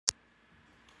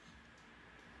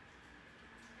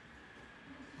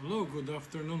Hello, good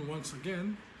afternoon once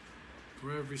again to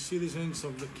every citizens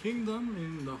of the kingdom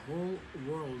in the whole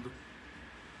world,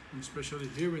 and especially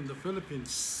here in the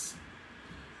Philippines.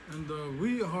 And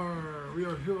we are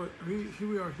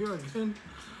here again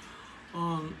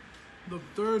on the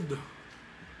third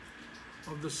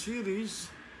of the series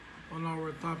on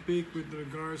our topic with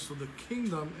regards to the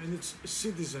kingdom and its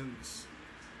citizens.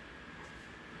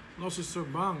 Hello, Sister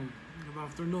Bang. Good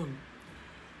afternoon.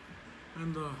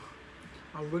 And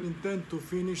I will intend to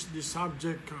finish this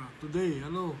subject today.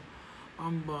 Hello,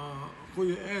 I'm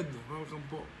Kuya Ed. Welcome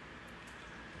po.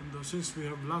 And since we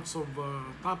have lots of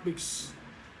topics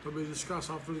to be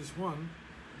discussed after this one,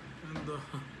 and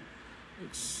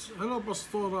it's hello,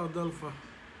 Pastora Delpha.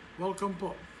 Welcome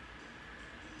po.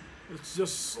 It's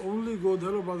just only good.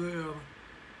 Hello, Brother Air.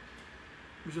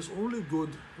 It's just only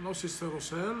good. Hello, Sister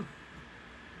Roselle.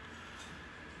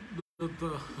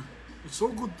 That it's so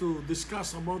good to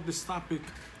discuss about this topic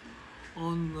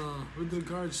on with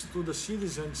regards to the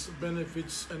citizens'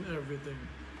 benefits and everything.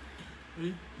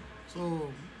 Okay?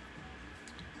 So,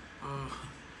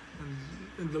 and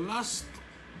in the last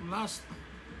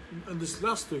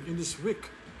week, in this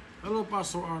week, hello,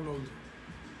 Pastor Arnold.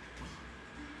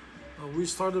 We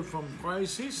started from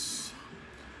crisis.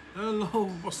 Hello,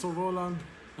 Pastor Roland.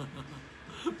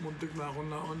 Muntik na ako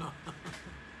nauna.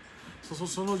 Sa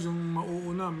susunod, yung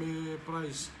mauuna, may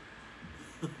prize.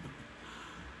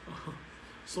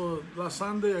 So, last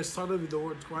Sunday, I started with the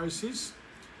word crisis.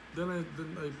 Then I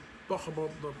talk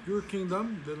about the pure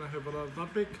kingdom. Then I have another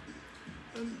topic.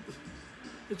 And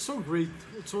it's so great.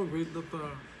 It's so great that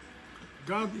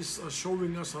God is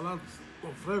showing us a lot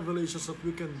of revelations that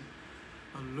we can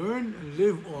learn and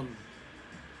live on.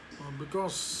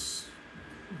 Because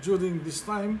during this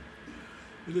time,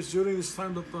 it is during this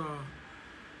time that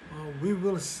we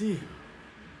will see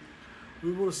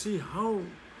how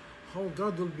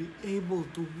God will be able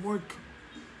to work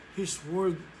His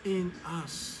word in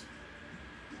us.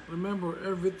 Remember,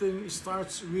 everything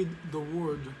starts with the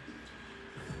word.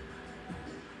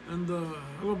 And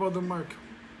hello, Brother Mark.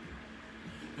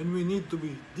 And we need to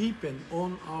be deepened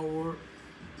on our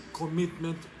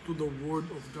commitment to the word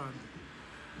of God.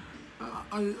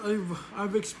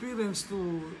 I've experienced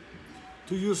to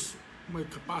use my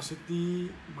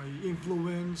capacity, my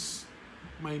influence,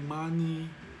 my money,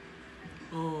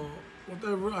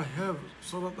 whatever I have,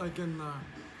 so that I can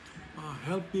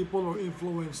help people or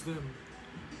influence them.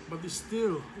 But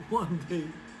still, one day,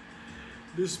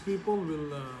 these people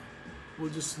will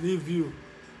just leave you.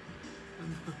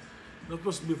 And that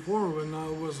was before, when I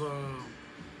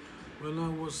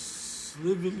was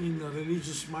living in a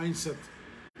religious mindset.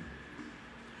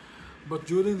 But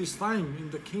during this time in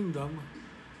the kingdom,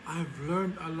 I've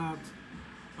learned a lot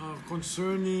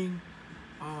concerning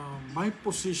my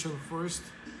position first,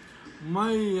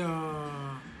 my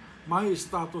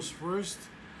status first,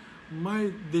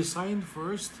 my design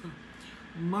first,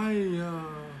 my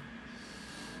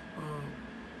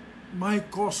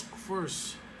cause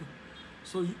first.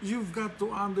 So you've got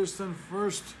to understand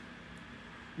first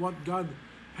what God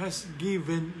has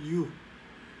given you.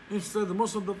 Instead,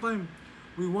 most of the time,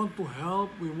 we want to help,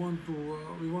 we want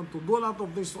to do a lot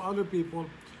of things to other people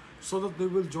so that they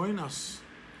will join us.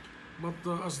 But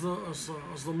as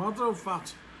the matter of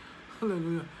fact,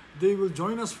 hallelujah, they will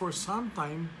join us for some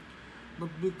time, but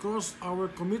because our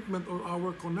commitment or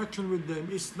our connection with them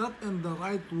is not in the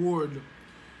right word,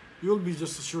 you'll be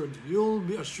assured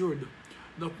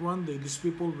that one day these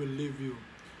people will leave you.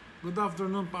 Good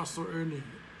afternoon, Pastor Ernie.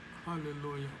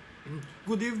 Hallelujah.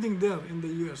 Good evening there in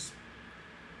the US.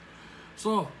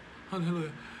 So,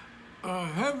 hallelujah,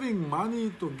 having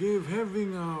money to give,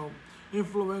 having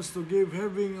influence to give,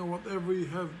 having whatever you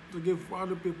have to give for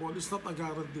other people, is not a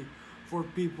guarantee for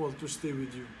people to stay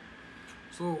with you.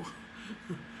 So,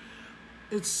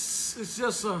 it's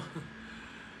just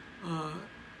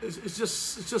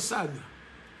sad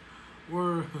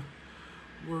where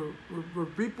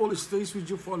people stays with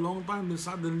you for a long time, then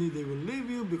suddenly they will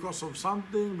leave you because of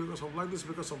something, because of like this,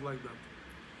 because of like that.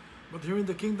 But here in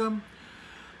the kingdom,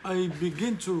 I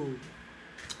begin to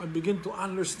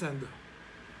understand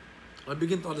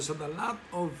a lot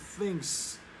of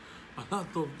things,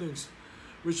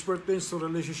 which pertains to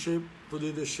relationship, to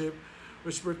leadership,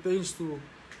 which pertains to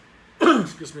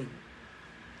excuse me,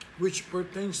 which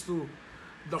pertains to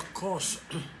the cause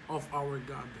of our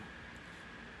God.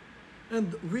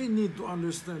 And we need to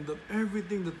understand that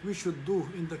everything that we should do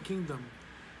in the kingdom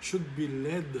should be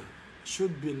led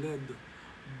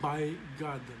by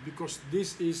God, because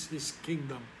this is His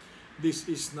kingdom. This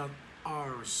is not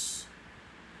ours.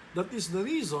 That is the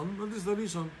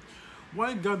reason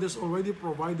why God has already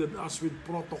provided us with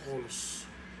protocols.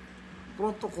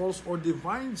 protocols or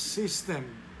divine system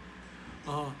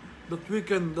that we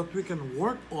can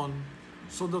work on,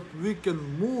 so that we can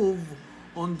move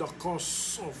on the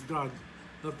cause of God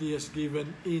that He has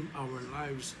given in our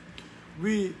lives.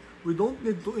 We don't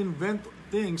need to invent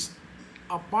things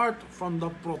apart from the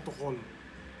protocol.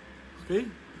 Okay?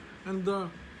 And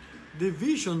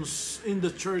divisions in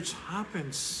the church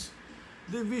happens.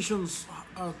 Divisions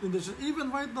in the church.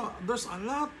 Even right now, there's a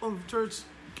lot of church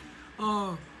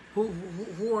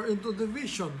who are into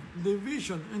division.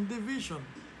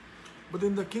 But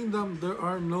in the kingdom, there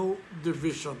are no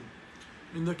division.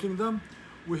 In the kingdom,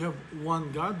 we have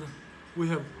one God. We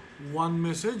have one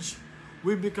message.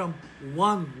 We become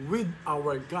one with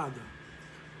our God.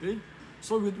 Okay?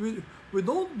 So we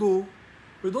don't do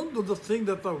the thing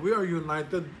that we are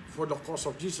united for the cause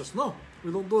of Jesus. No,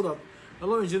 we don't do that.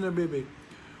 Hello, Engineer Baby.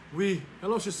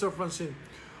 Hello, Sister Francine.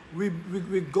 We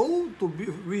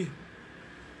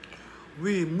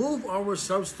move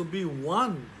ourselves to be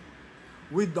one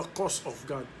with the cause of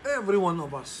God. Every one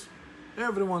of us.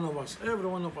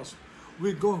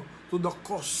 We go to the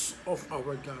cause of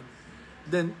our God.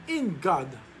 Then in God,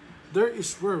 there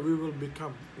is where we will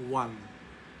become one.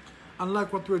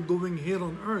 Unlike what we're doing here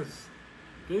on earth.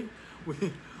 Okay?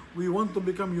 We want to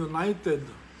become united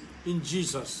in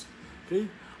Jesus. Okay?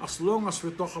 As long as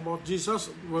we talk about Jesus,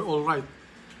 we're all right.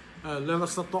 Let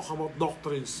us not talk about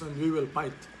doctrines and we will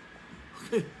fight.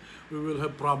 Okay? We will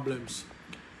have problems.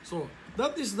 So,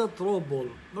 that is the trouble.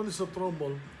 That is the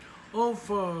trouble of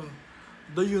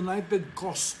the united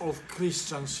cause of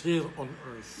Christians here on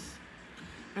earth.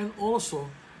 And also,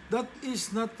 that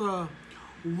is not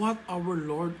what our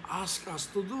Lord asked us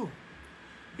to do.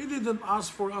 He didn't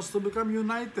ask for us to become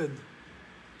united.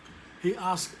 He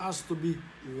asked us to be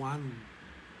one.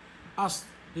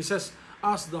 He says,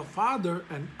 as the Father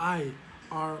and I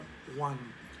are one.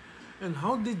 And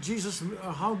how did Jesus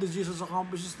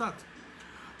accomplish that?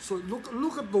 So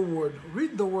look at the Word.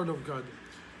 Read the Word of God.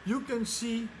 You can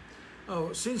see,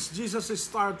 since Jesus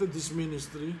started His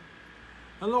ministry,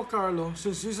 hello, Carlo.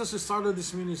 Since Jesus started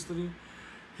this ministry,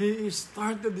 He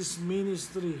started this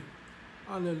ministry,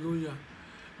 hallelujah,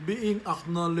 being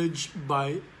acknowledged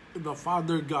by the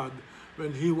Father God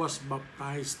when He was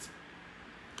baptized,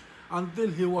 until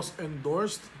He was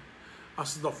endorsed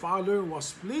as the Father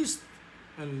was pleased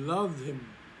and loved Him.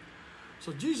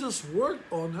 So Jesus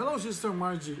worked on, hello, Sister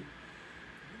Margie,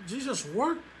 Jesus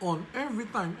worked on every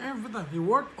time. He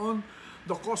worked on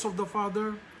the cause of the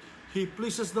Father. He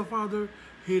pleases the Father.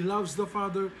 He loves the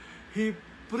Father. He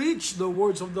preached the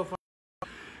words of the Father.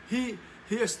 He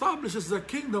establishes the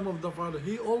kingdom of the Father.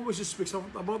 He always speaks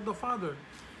about the Father.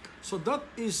 So that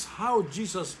is how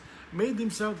Jesus made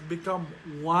Himself become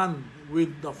one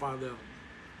with the Father.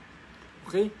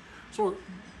 Okay? So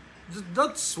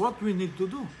that's what we need to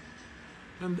do.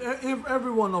 And if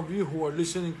every one of you who are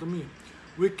listening to me,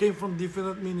 we came from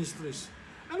different ministries.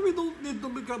 And we don't need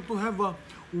to have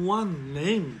one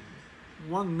name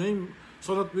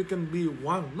so that we can be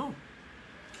one. No.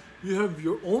 You have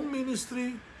your own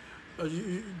ministry.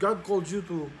 God called you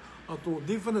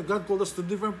God called us to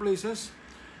different places.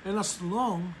 And as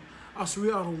long as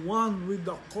we are one with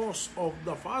the cause of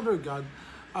the Father God,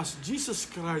 as Jesus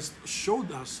Christ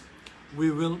showed us, we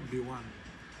will be one.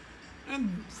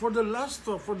 And for the last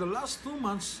 2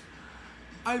 months,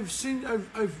 I've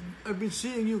been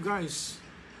seeing you guys.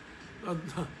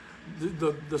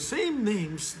 The same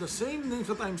names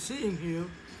that I'm seeing here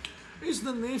is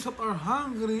the names that are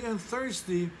hungry and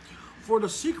thirsty for the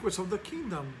secrets of the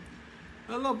kingdom.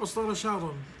 Hello, Pastor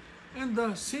Sharon.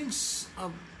 And since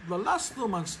the last 2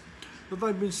 months that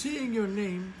I've been seeing your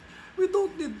name, we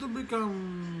don't need to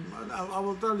become, I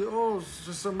will tell you, oh,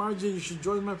 Sister Margie, you should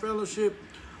join my fellowship.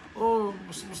 Oh,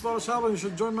 Pastor Sharon, you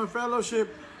should join my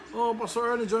fellowship. Oh, Pastor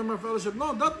Ernie, join my fellowship.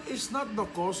 No, that is not the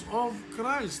cause of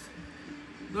Christ.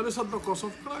 That is not the cause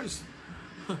of Christ.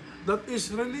 That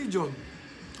is religion.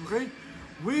 Okay?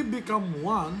 We become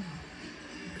one.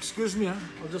 Excuse me,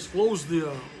 I'll just close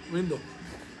the window.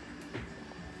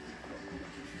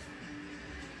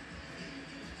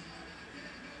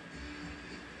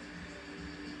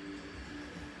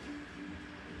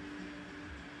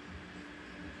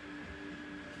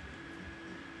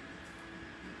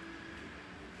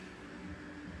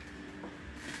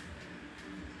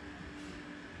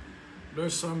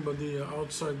 There's somebody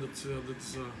outside that's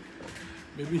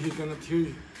maybe he cannot hear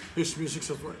his music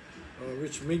as well,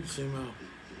 which makes him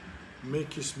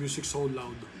make his music so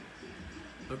loud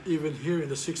that even here in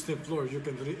the 16th floor you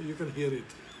can hear it.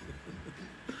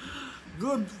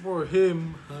 Good for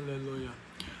him, hallelujah.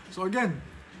 So again,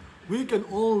 we can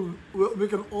all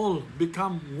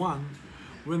become one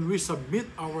when we submit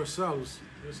ourselves,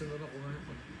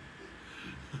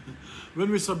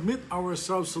 when we submit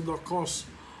ourselves to the cause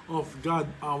of God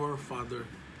our Father.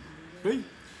 Okay?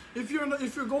 If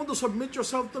you're going to submit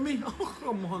yourself to me, oh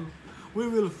come on, we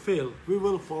will fail, we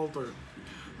will falter.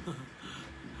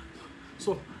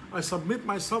 So I submit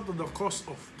myself to the cause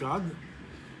of God,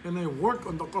 and I work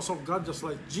on the cause of God just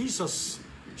like Jesus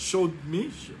showed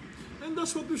me, and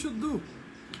that's what we should do.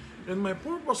 And my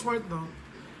purpose right now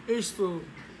is to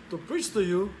preach to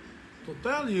you, to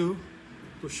tell you,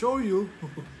 to show you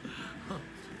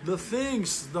the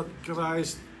things that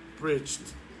Christ preached.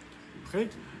 Okay?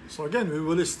 So again, we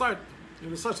will start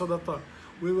so that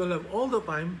we will have all the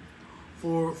time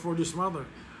for this matter.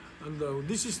 And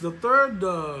this is the third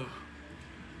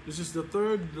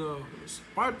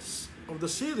parts of the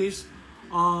series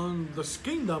on the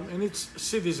kingdom and its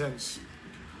citizens.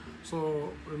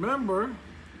 So remember,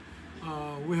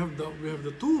 we have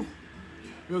the two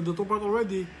part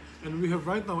already, and we have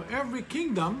right now every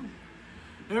kingdom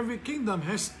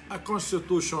has a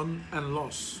constitution and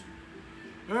laws.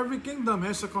 Every kingdom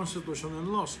has a constitution and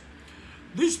laws.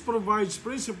 This provides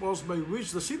principles by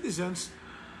which the citizens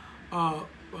are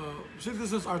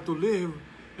to live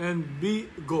and be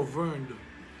governed.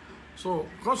 So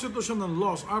constitution and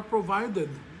laws are provided.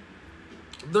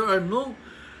 There are no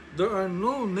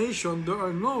nation, there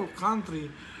are no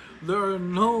country, there are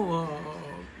no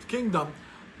kingdom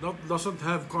that doesn't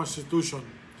have constitution.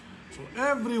 So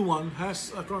everyone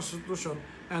has a constitution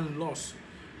and laws.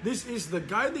 This is the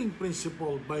guiding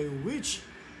principle by which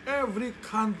every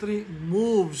country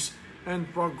moves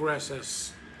and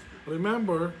progresses.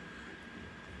 Remember,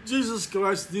 Jesus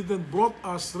Christ didn't brought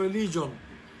us religion.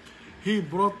 He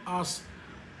brought us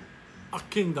a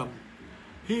kingdom.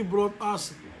 He brought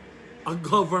us a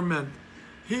government.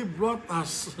 He brought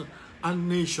us a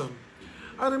nation.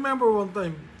 I remember one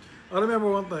time,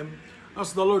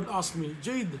 as the Lord asked me,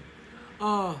 Jade,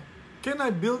 can I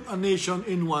build a nation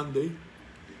in one day?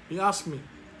 He asked me.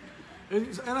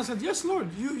 And I said, yes, Lord,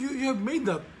 you have made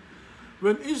that.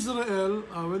 When Israel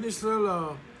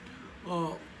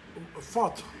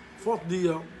fought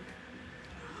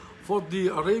the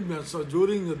Arabians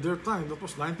during their time, that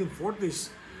was 1940s,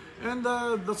 and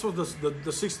that was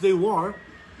the 6-day war,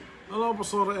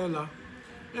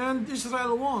 and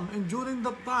Israel won. And during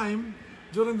that time,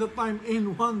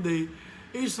 in one day,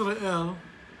 Israel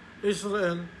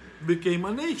became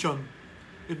a nation.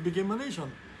 It became a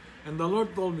nation. And the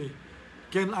Lord told me,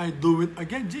 can I do it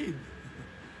again, Jade?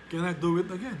 Can I do it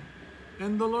again?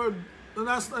 And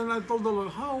I told the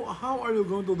Lord, how are you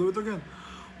going to do it again?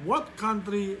 What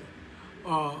country,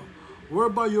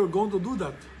 whereby you're going to do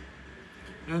that?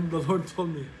 And the Lord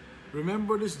told me,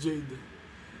 remember this, Jade.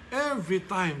 Every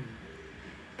time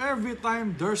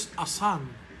there's a son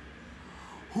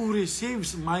who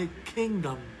receives my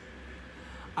kingdom,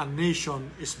 a nation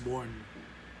is born.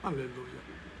 Hallelujah.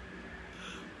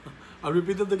 I'll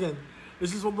repeat it again.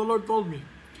 This is what the Lord told me.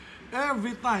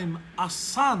 Every time a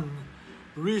son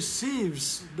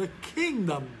receives the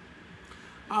kingdom,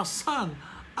 a son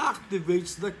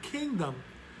activates the kingdom,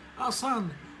 a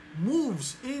son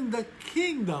moves in the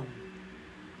kingdom,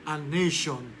 a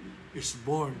nation is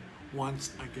born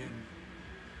once again.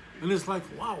 And it's like,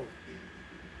 wow.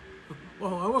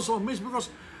 Wow, I was so amazed because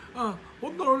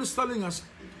what the Lord is telling us,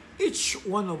 each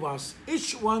one of us,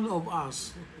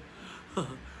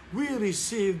 we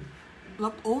receive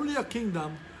not only a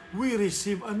kingdom, we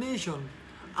receive a nation.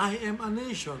 I am a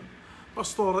nation.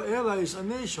 Pastor Ella is a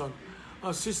nation.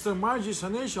 Sister Margie is a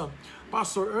nation.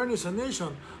 Pastor Ernest is a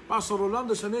nation. Pastor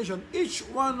Rolando is a nation. Each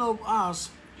one of us,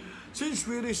 since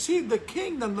we receive the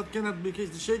kingdom that cannot be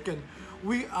shaken,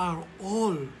 we are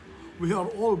all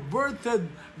birthed.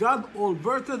 God all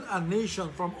birthed a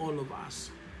nation from all of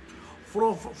us.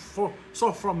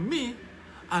 So from me,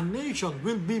 a nation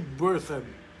will be birthed.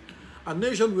 A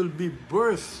nation will be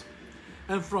birthed.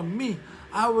 And from me,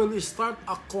 I will start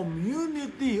a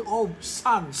community of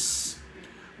sons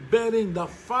bearing the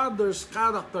Father's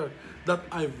character that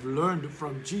I've learned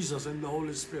from Jesus and the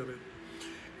Holy Spirit.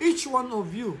 Each one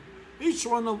of you, each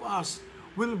one of us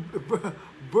will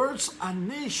birth a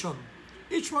nation.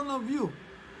 Each one of you.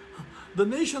 The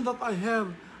nation that I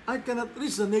have, I cannot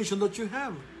reach the nation that you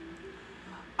have.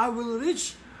 I will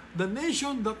reach the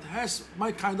nation that has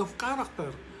my kind of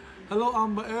character. Hello,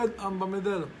 Amba Ed, Amba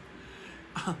Medel.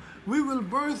 We will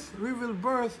birth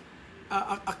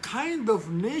a kind of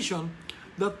nation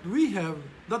that we have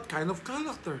that kind of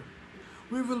character.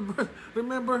 We will birth.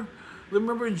 Remember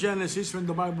in Genesis when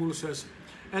the Bible says,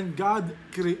 and God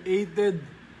created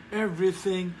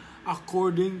everything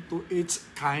according to its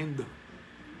kind.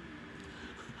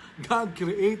 God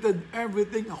created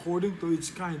everything according to its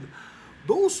kind.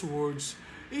 Those words,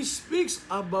 it speaks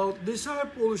about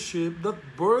discipleship that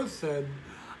birthed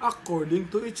according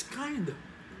to its kind.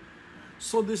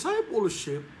 So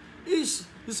discipleship is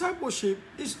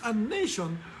a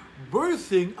nation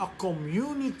birthing a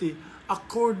community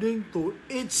according to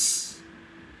its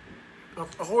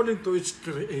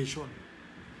creation.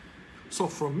 So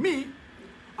for me,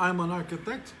 I'm an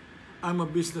architect, I'm a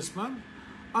businessman,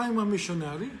 I'm a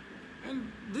missionary,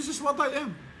 and this is what I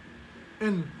am.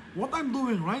 And what I'm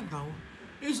doing right now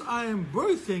is I am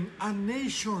birthing a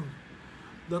nation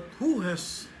that who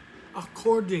has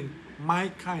according my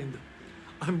kind.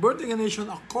 I'm birthing a nation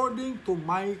according to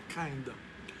my kind.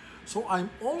 So I'm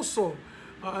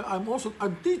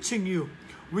teaching you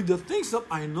with the things that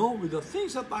I know, with the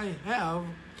things that I have,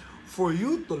 for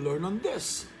you to learn on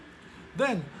this.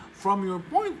 Then, from your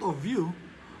point of view,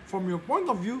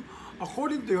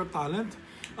 according to your talent,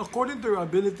 according to your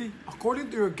ability, according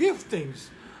to your giftings,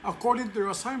 according to your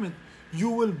assignment, you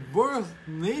will birth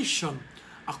nation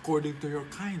according to your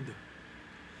kind.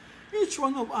 Each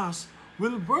one of us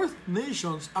will birth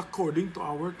nations according to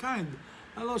our kind.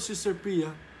 Hello, Sister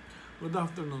Pia. Good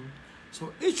afternoon.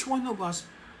 So each one of us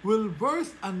will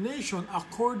birth a nation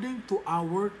according to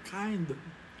our kind.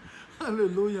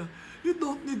 Hallelujah. You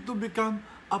don't need to become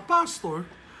a pastor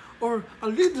or a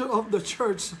leader of the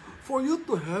church for you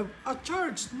to have a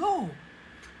church. No.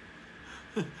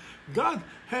 God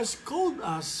has called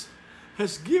us,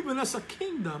 has given us a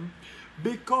kingdom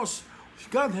because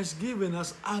God has given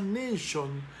us a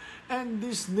nation, and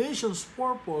this nation's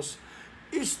purpose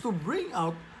is to bring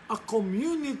out a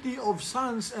community of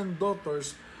sons and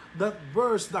daughters that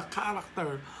bears the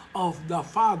character of the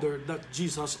Father that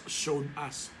Jesus showed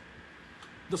us.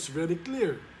 That's very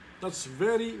clear. That's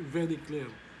very, very clear.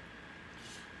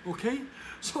 Okay?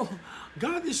 So,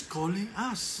 God is calling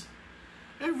us.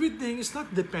 Everything is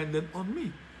not dependent on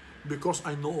me. Because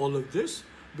I know all of this,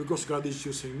 because God is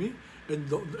using me,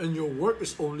 and your work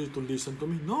is only to listen to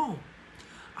me. No.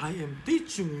 I am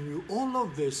teaching you all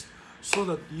of this so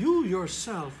that you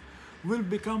yourself will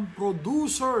become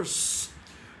producers.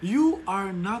 You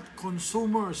are not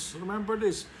consumers. Remember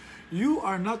this. You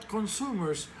are not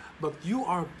consumers, but you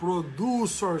are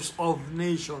producers of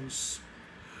nations.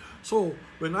 So,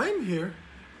 when I'm here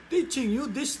teaching you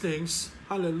these things,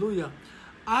 hallelujah,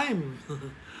 I'm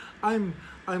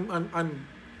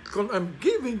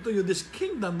giving to you this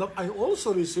kingdom that I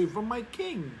also received from my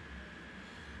king.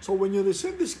 So when you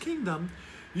receive this kingdom,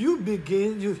 you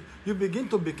begin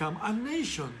to become a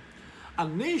nation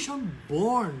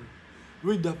born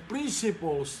with the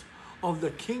principles of the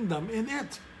kingdom in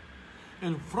it.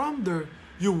 And from there,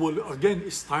 you will again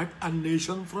start a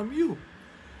nation from you.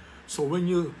 So when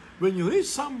you reach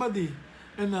somebody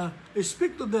and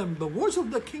speak to them the words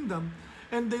of the kingdom,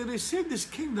 and they receive this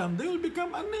kingdom, they will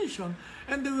become a nation,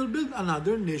 and they will build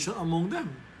another nation among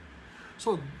them.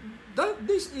 So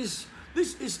this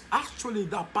is actually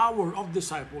the power of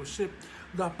discipleship,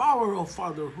 the power of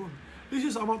fatherhood. This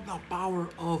is about the power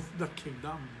of the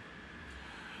kingdom.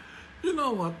 You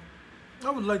know what? I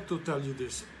would like to tell you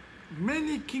this.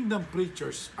 Many kingdom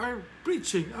preachers are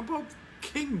preaching about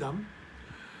kingdom,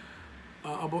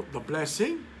 about the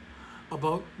blessing,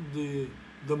 about the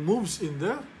moves in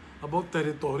there, about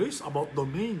territories, about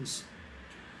domains.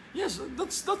 Yes,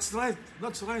 that's right.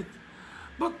 That's right.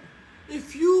 But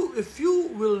if you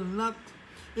will not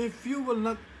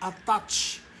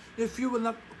attach, if you will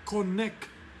not connect,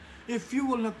 if you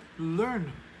will not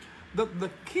learn that the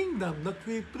kingdom that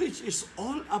we preach is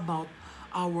all about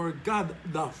our God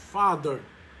the Father,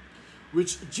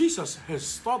 which Jesus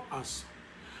has taught us.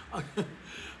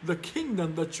 The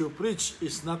kingdom that you preach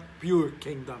is not pure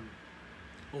kingdom.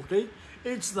 Okay?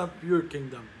 It's not pure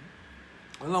kingdom.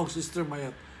 Hello, Sister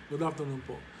Mayat. Good afternoon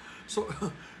po. So,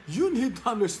 you need to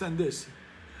understand this.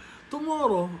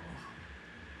 Tomorrow,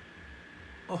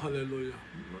 oh, hallelujah.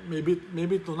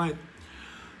 Maybe tonight.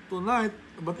 Tonight,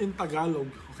 but in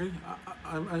Tagalog, okay?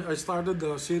 I started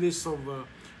the series of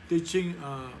teaching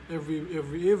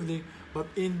every evening, but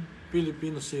in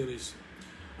Filipino series.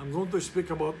 I'm going to speak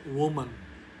about woman.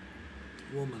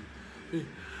 Okay?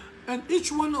 And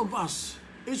each one of us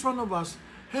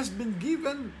has been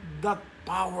given that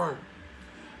power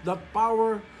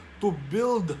to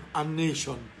build a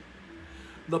nation.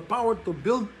 The power to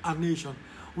build a nation.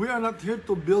 We are not here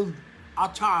to build a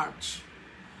church,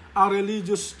 a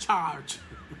religious church.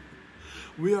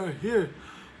 We are here,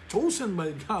 chosen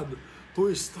by God,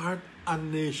 to start a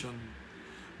nation.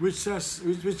 Which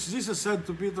Jesus said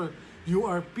to Peter, "You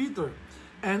are Peter,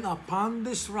 and upon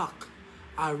this rock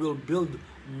I will build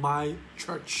my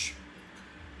church."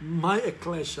 my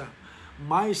ecclesia,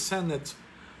 my senate,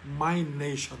 my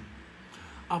nation.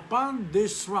 Upon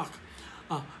this rock,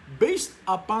 based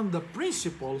upon the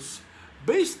principles,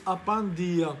 based upon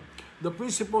the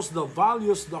principles, the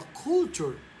values, the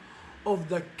culture of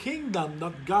the kingdom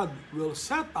that God will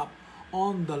set up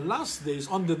on the last days,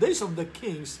 on the days of the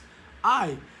kings,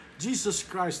 I, Jesus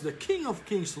Christ, the King of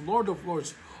Kings, Lord of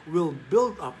Lords, will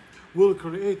build up, will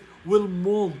create, will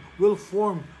mold, will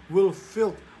form, will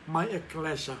fill my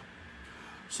ecclesia.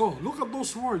 So look at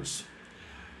those words.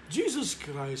 Jesus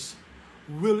Christ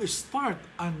will start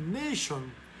a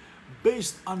nation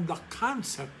based on the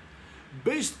concept,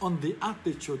 based on the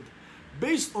attitude,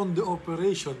 based on the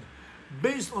operation,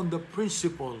 based on the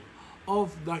principle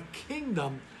of the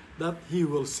kingdom that He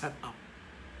will set up.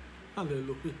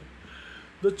 Hallelujah.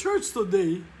 The church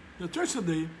today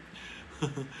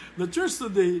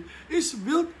is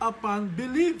built upon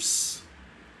beliefs.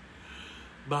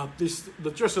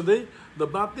 The church today, the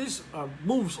Baptist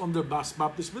moves on the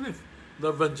Baptist belief. The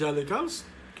evangelicals,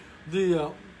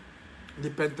 the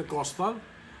Pentecostal,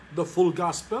 the full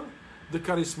gospel, the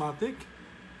charismatic,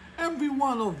 every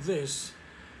one of this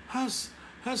has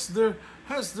their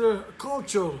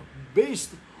culture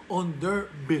based on their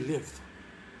belief.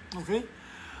 Okay?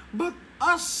 But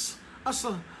as a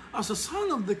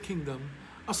son of the kingdom,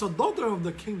 as a daughter of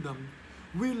the kingdom,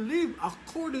 we live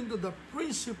according to the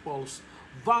principles,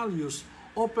 values,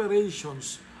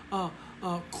 operations,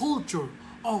 culture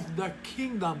of the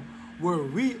kingdom where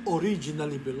we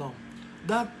originally belong.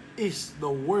 That is the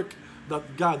work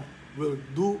that God will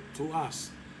do to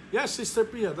us. Yes, Sister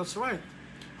Pia, that's right.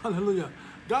 Hallelujah.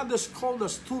 God has called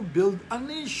us to build a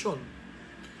nation.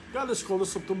 God has called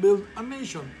us to build a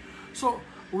nation. So,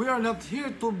 we are not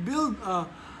here to build a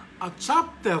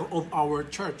chapter of our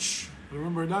church.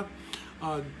 Remember that?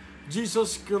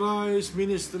 Jesus Christ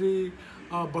Ministry,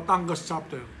 Batangas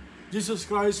chapter. Jesus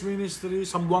Christ Ministry,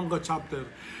 Zamboanga chapter.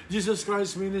 Jesus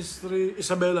Christ Ministry,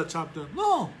 Isabela chapter.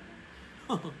 No!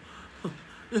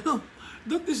 You know,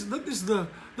 that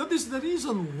is the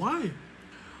reason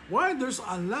why there's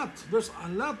a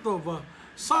lot of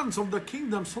sons of the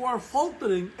kingdoms who are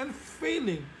faltering and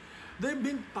failing. They've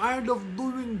been tired of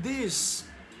doing this.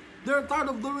 They're tired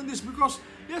of doing this because,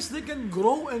 yes, they can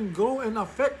grow and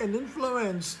affect and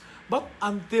influence, but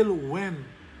until when?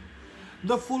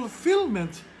 The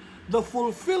fulfillment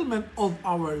of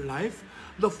our life,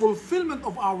 the fulfillment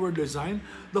of our design,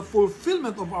 the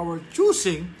fulfillment of our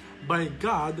choosing by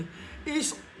God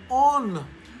is on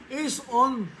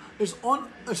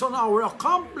our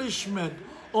accomplishment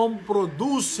on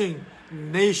producing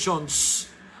nations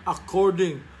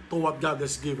according to what God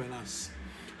has given us.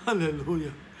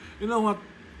 Hallelujah. You know what?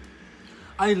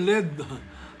 I led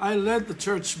the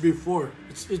church before.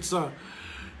 It's a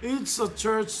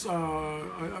church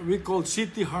we call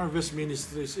City Harvest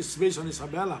Ministries. It's based on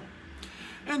Isabela.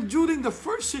 And during the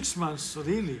first 6 months,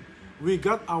 really, we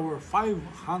got our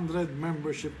 500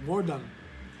 membership more than.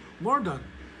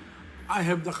 I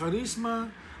have the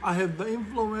charisma, I have the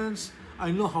influence,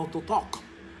 I know how to talk.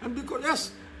 And because,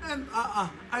 yes, and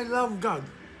I love God.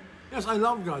 Yes, I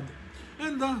love God.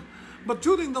 And but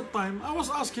during that time, I was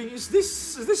asking, is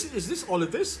this all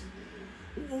it is?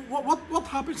 What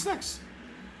happens next?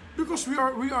 Because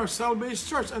we are cell-based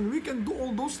church and we can do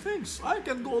all those things. I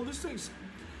can do all these things.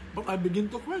 But I begin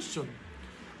to question.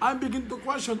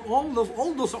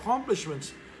 all those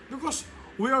accomplishments because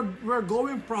we are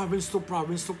going province to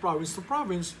province to province to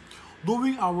province,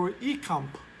 doing our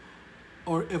e-camp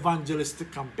or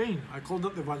evangelistic campaign. I call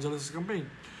that evangelistic campaign.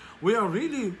 We are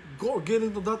really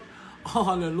getting to that. Oh,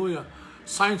 hallelujah.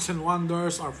 Signs and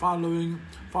wonders are following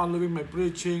my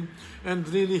preaching, and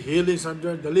really healings are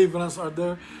there, deliverance are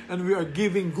there, and we are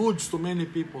giving goods to many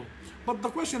people. But the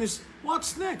question is,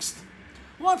 what's next?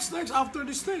 What's next after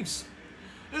these things?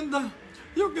 And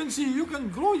you can see, you can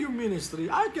grow your ministry.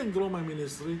 I can grow my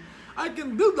ministry. I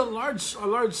can build a large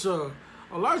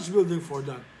building for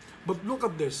that. But look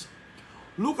at this.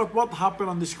 Look at what happened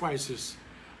on this crisis.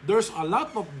 There's a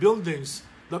lot of buildings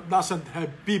that doesn't have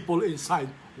people inside.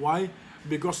 Why?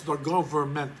 Because the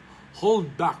government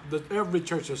hold back every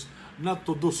churches not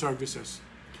to do services.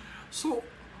 So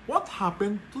what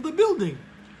happened to the building?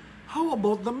 How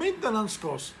about the maintenance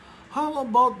costs? How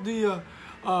about the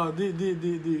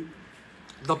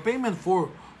payment for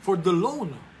the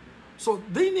loan? So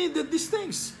they needed these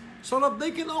things so that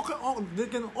they can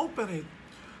operate.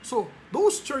 So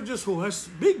those churches who has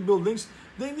big buildings,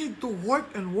 they need to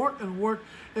work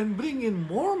and bring in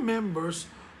more members.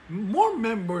 More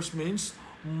members means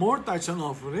more tithes and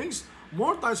offerings.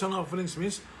 More tithes and offerings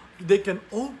means they can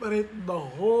operate the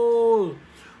whole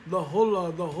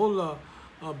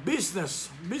business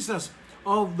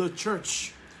of the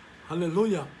church.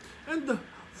 Hallelujah. And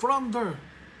from there,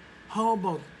 how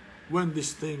about when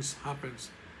these things happens?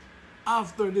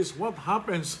 After this, what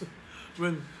happens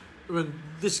when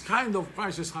this kind of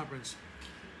crisis happens?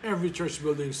 Every church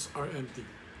buildings are empty.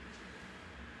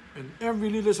 And every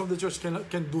leaders of the church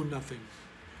can do nothing.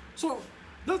 So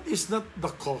that is not the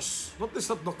cause. That is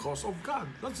not the cause of God.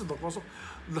 That's the cause of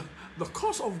the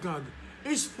cause of God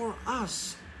is for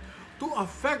us to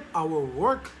affect our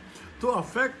work, to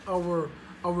affect our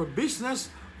business,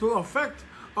 to affect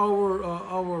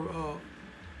our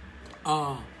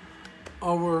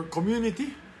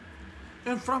community.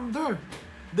 And from there,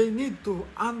 they need to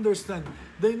understand,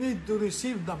 they need to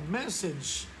receive the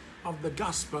message of the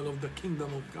gospel of the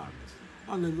kingdom of God.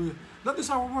 Hallelujah. That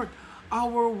is our work.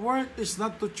 Our work is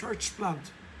not to church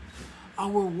plant.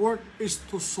 Our work is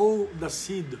to sow the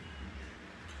seed.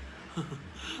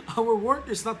 Our work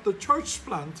is not to church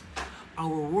plant.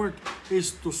 Our work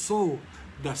is to sow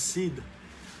the seed.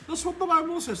 That's what the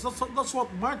Bible says. That's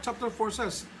what Mark chapter 4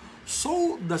 says.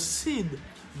 Sow the seed,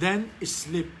 then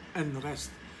sleep and rest.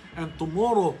 And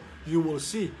tomorrow you will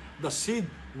see the seed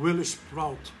will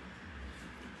sprout.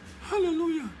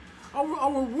 Hallelujah.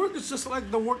 Our work is just like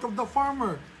the work of the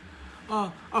farmer.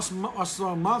 As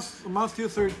Matthew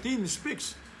 13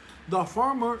 speaks, the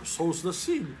farmer sows the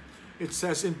seed. It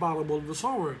says in parable of the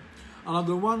sower.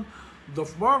 Another one, the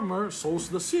farmer sows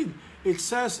the seed. It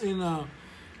says in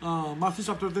Matthew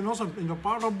chapter 13 also, in the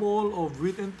parable of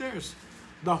wheat and tares.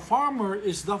 The farmer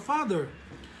is the father.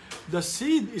 The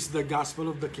seed is the gospel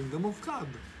of the kingdom of God.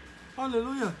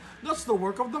 Hallelujah. That's the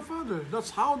work of the Father.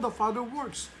 That's how the Father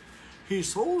works. He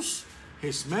sows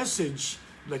His message,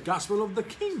 the gospel of the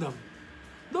kingdom.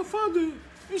 The Father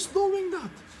is doing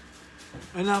that.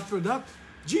 And after that,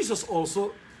 Jesus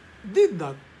also did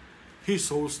that. He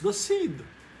sows the seed.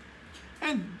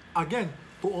 And again,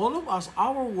 to all of us,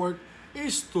 our work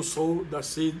is to sow the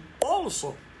seed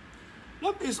also.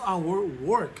 That is our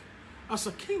work as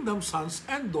a kingdom sons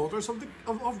and daughters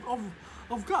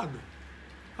of God.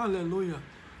 Hallelujah.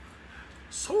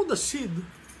 Sow the seed.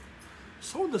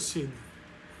 Sow the seed.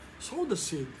 Sow the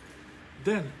seed.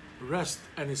 Then rest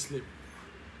and sleep.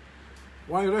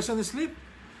 Why rest and sleep?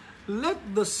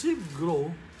 Let the seed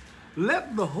grow.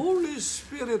 Let the Holy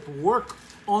Spirit work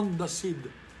on the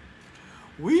seed.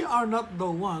 We are not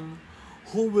the one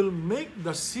who will make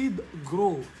the seed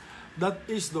grow. That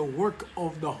is the work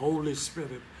of the Holy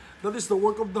Spirit. That is the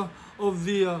work of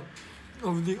the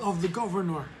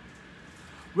governor.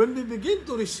 When we begin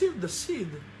to receive the seed,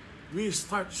 we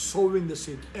start sowing the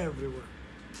seed everywhere.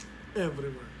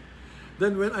 Everywhere.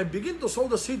 Then when I begin to sow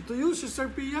the seed to you, Sister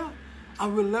Pia, I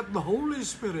will let the Holy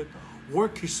Spirit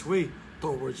work His way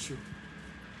towards you.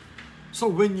 So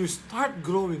when you start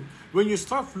growing, when you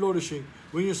start flourishing,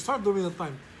 when you start doing the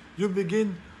time, you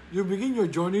begin your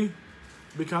journey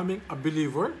becoming a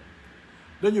believer,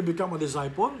 then you become a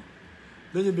disciple,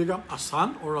 then you become a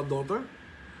son or a daughter.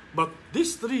 But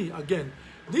these three, again,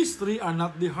 these three are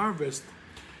not the harvest.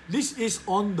 This is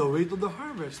on the way to the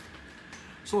harvest.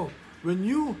 So when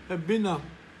you have been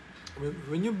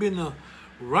when you've been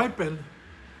ripened,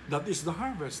 that is the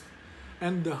harvest.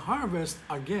 And the harvest,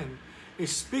 again, it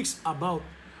speaks about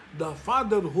the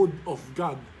fatherhood of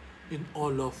God in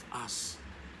all of us.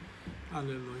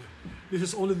 Hallelujah. This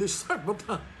is only the start, but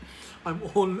I'm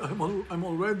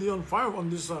already on fire on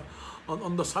this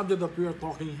on the subject that we are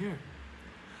talking here.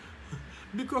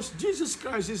 Because Jesus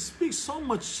Christ speaks so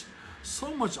much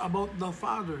about the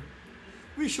Father.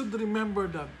 We should remember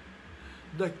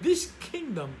that this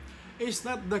kingdom is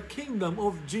not the kingdom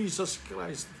of Jesus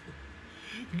Christ.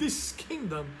 This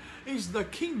kingdom is the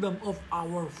kingdom of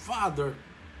our Father.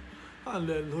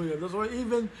 Hallelujah. That's why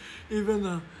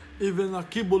even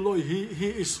Kibuloy, he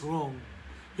is wrong.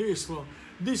 He is wrong.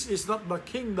 This is not the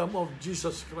kingdom of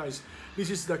Jesus Christ. This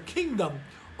is the kingdom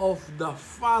of the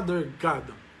Father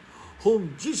God,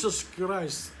 whom Jesus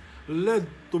Christ led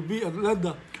to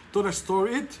restore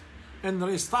it and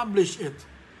reestablish it.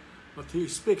 But He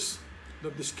speaks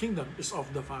that this kingdom is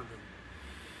of the Father.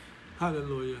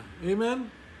 Hallelujah. Amen.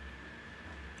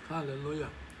 Hallelujah.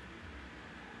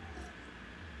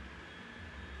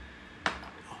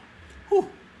 Whew.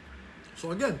 So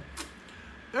again,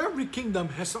 every kingdom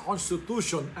has a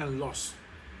constitution and laws.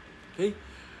 Okay?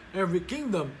 Every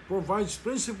kingdom provides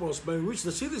principles by which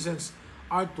the citizens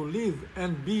are to live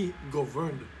and be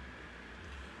governed.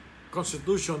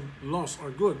 Constitution, laws are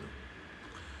good.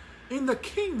 In the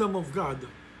kingdom of God,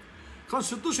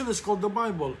 Constitution is called the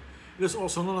Bible. It is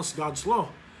also known as God's law.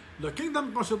 The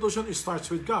kingdom constitution starts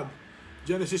with God.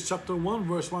 Genesis chapter 1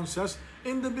 verse 1 says,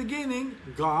 "In the beginning,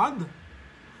 God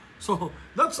So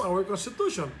that's our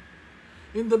constitution.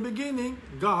 In the beginning,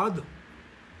 God.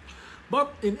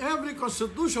 But in every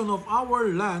constitution of our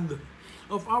land,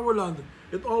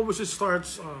 it always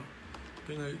starts.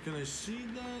 Can I see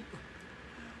that?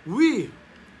 We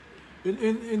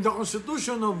in the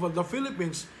constitution of the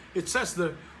Philippines, it says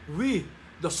that we,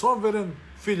 the sovereign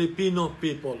Filipino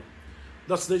people.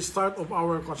 That's the start of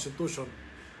our constitution.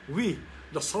 We,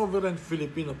 the sovereign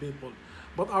Filipino people.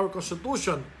 But our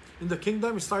constitution in the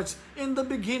kingdom starts in the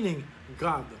beginning,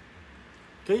 God.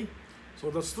 Okay?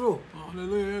 So that's true.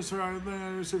 Hallelujah. Yes, sir. I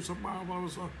received some power.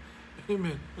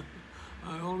 Amen.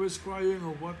 I'm always crying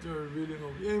of what you're reading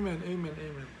of. Amen. Amen.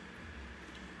 Amen.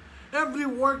 Every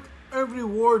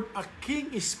word a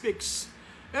king speaks,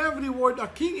 every word a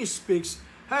king speaks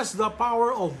has the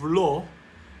power of law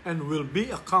and will be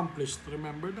accomplished.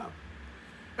 Remember that.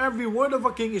 Every word of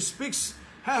a king speaks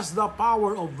has the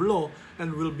power of law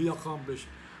and will be accomplished.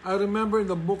 I remember in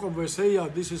the book of Isaiah,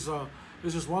 this is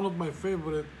one of my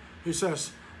favorite. He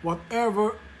says,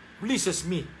 whatever pleases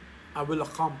me, I will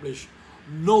accomplish.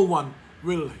 No one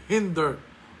will hinder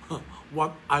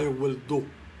what I will do.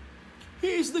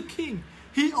 He is the king.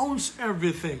 He owns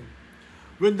everything.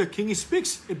 When the king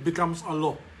speaks, it becomes a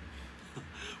law.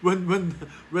 When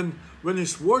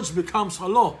his words becomes a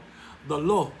law, the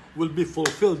law will be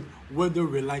fulfilled whether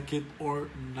we like it or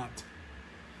not.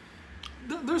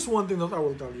 There's one thing that I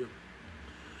will tell you.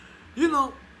 You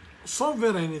know,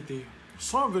 sovereignty,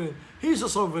 He's a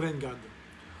sovereign God.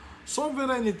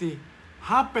 Sovereignty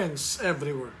happens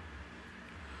everywhere.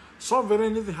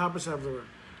 Sovereignty happens everywhere.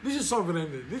 This is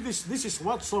sovereignty. This is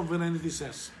what sovereignty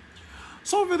says.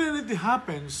 Sovereignty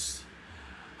happens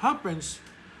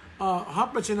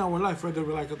in our life whether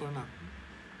we like it or not.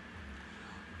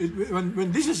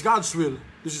 When this is God's will,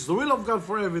 this is the will of God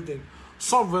for everything,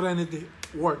 sovereignty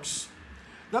works.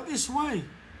 That is why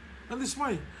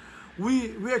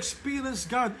we experienced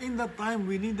God in the time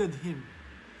we needed Him.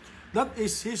 That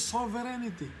is His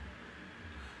sovereignty.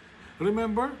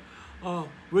 Remember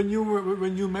when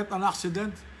you met an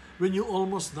accident, when you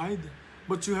almost died,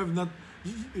 but you have not,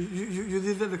 you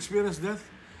didn't experience death?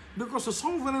 Because the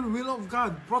sovereign will of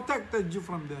God protected you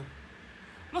from death.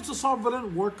 That's the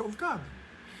sovereign work of God.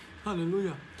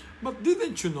 Hallelujah. But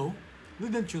didn't you know,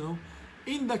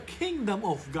 in the kingdom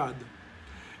of God,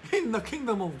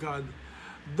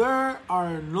 there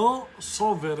are no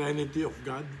sovereignty of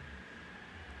God.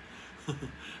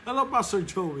 Hello, Pastor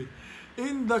Joey.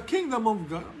 In the kingdom of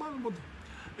God,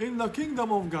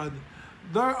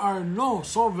 there are no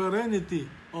sovereignty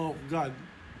of God.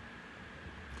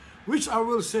 Which I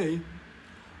will say,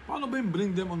 paano ba yung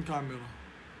bring them on camera?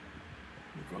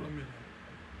 Hindi ko alam yun.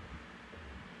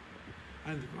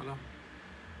 Hindi ko alam.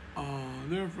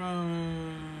 They're from...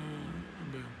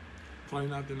 Try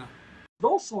natin na.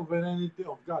 No sovereignty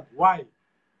of God. Why?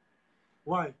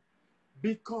 Why?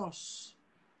 Because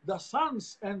the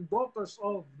sons and daughters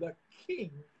of the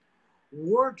king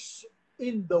works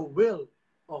in the will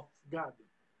of God.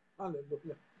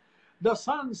 Hallelujah. The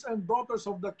sons and daughters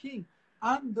of the king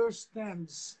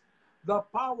understands the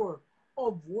power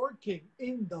of working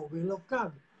in the will of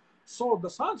God. So the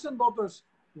sons and daughters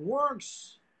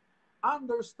works,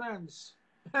 understands,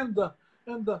 and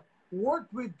work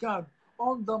with God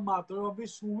on the matter of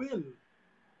His will.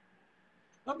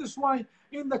 That is why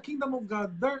in the kingdom of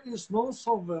God, there is no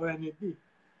sovereignty.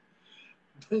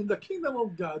 In the kingdom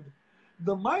of God,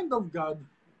 the mind of God,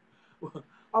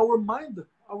 our mind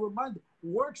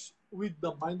works with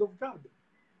the mind of God.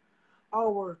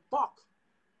 Our talk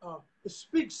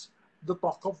speaks the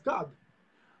talk of God.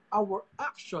 Our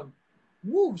action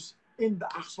moves in the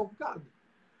acts of God.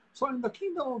 So in the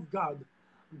kingdom of God,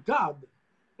 God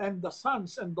and the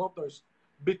sons and daughters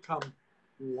become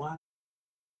one.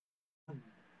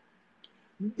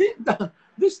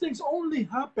 These things only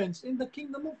happens in the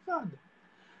kingdom of God.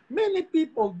 Many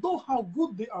people, though how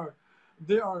good they are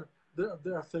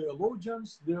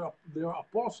theologians, they are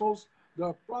apostles, they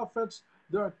are prophets,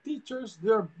 they are teachers,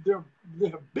 they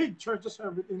have big churches,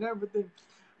 everything,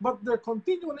 but there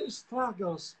continually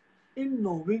struggles in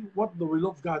knowing what the will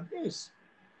of God is.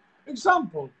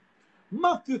 Example,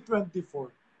 Matthew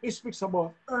 24. It speaks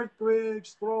about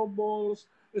earthquakes, troubles.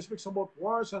 It speaks about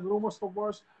wars and rumors of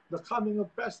wars, the coming of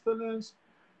pestilence.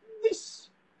 This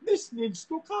needs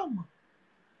to come.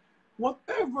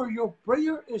 Whatever your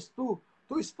prayer is to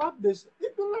stop this,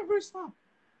 it will never stop.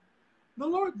 The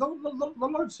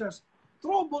Lord says,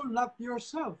 trouble not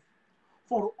yourself,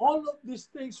 for all of these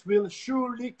things will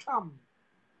surely come.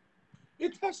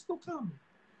 It has to come.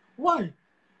 Why?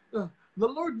 The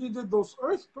Lord needed those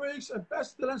earthquakes and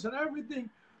pestilence and everything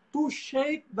to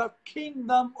shake the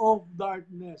kingdom of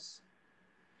darkness.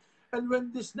 And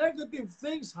when these negative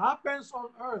things happens on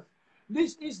earth,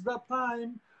 this is the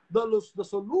time the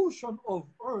solution of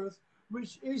earth,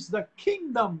 which is the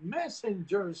kingdom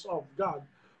messengers of God,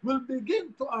 will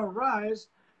begin to arise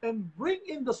and bring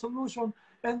in the solution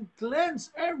and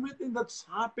cleanse everything that's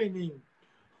happening.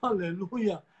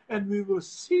 Hallelujah. And we will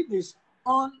see this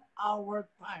on our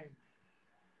time.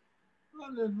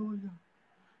 Hallelujah.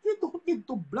 You don't need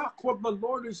to block what the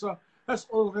Lord has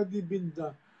already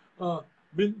uh,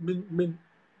 been, been, been,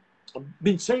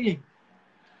 been saying.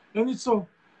 And it's so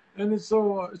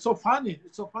funny.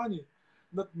 It's so funny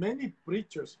that many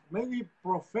preachers, many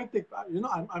prophetic,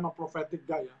 I'm a prophetic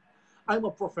guy. I'm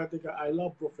a prophetic guy. I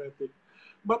love prophetic.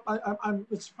 But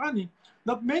it's funny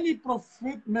that many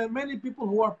people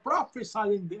who are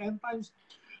prophesying the end times,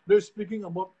 they're speaking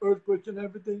about earthquakes and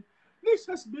everything. This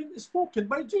has been spoken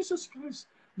by Jesus Christ.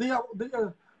 They are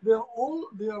they're only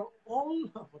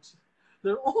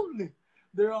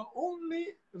they are only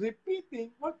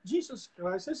repeating what Jesus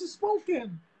Christ has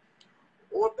spoken.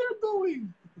 What they're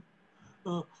doing.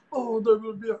 Uh, oh, there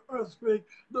will be an earthquake.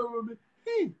 There will be.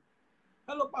 Hey,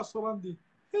 hello, Pastor Randy.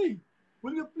 Hey,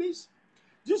 will you please?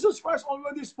 Jesus Christ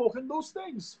already spoken those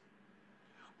things.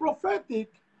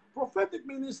 Prophetic, prophetic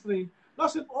ministry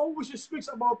doesn't always speaks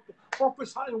about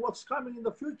prophesying what's coming in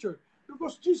the future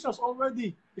because Jesus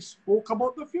already spoke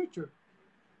about the future.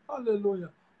 Hallelujah.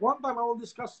 One time I will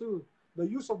discuss too the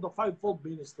use of the fivefold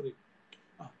ministry.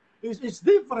 It's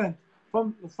different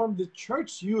from the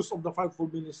church use of the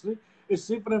fivefold ministry. It's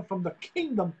different from the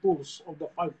kingdom tools of the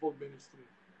fivefold ministry.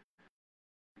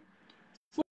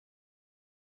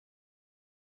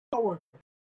 Power,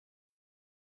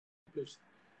 please.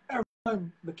 Every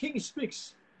time the king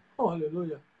speaks, oh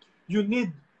hallelujah, you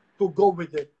need to go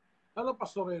with it. Hello,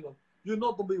 Pastor Raylan. You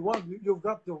know to be one. You've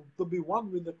got to be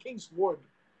one with the king's word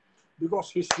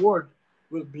because his word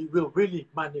will really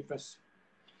manifest,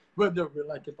 whether we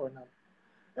like it or not.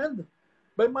 And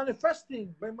by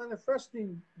manifesting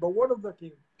the word of the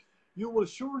king, you will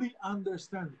surely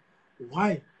understand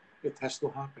why it has to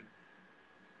happen.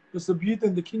 That's the beauty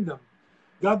in the kingdom.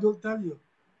 God will tell you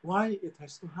why it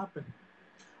has to happen,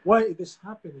 why it is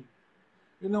happening.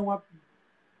 You know what?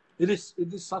 It is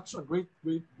such a great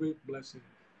blessing.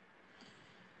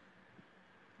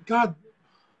 God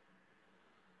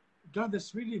God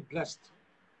has really blessed.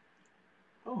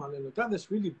 Oh hallelujah. God has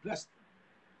really blessed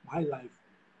my life,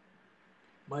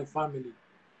 my family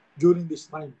during this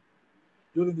time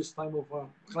of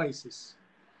crisis.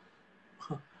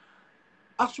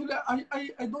 Actually,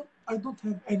 I don't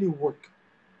have any work.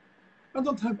 I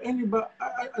don't have any, but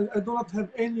I do not have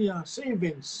any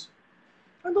savings.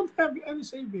 I don't have any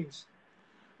savings.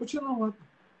 But you know what?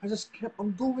 I just kept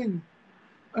on doing.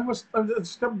 I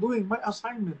just kept doing my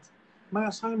assignment.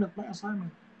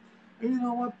 And you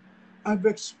know what? I've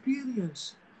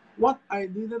experienced what I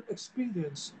didn't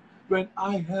experience when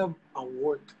I have a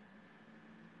work.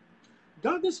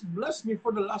 God has blessed me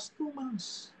for the last 2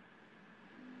 months.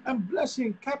 And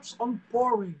blessing keeps on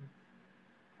pouring.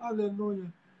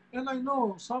 Hallelujah. And I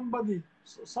know someone,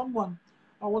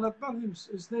 I want to tell him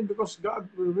his name because God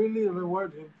will really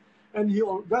reward him. And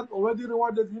God already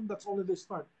rewarded him. That's only the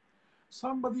start.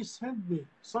 Somebody sent me,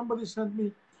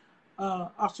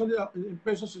 actually in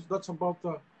pesos, that's about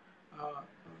uh,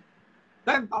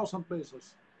 10,000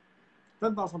 pesos.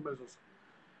 10,000 pesos.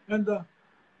 And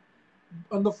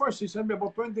on the first, he sent me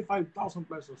about 25,000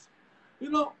 pesos.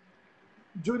 You know,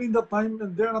 during the time,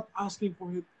 and they're not asking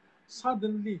for it,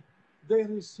 suddenly they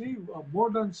receive more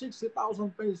than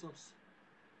 60,000 pesos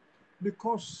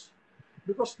because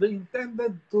they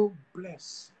intended to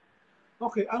bless.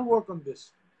 Okay, I'll work on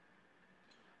this.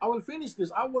 I will finish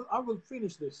this. I will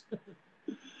finish this.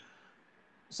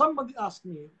 Somebody asked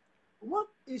me, what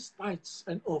is tithes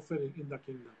and offering in the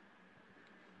kingdom?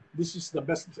 This is the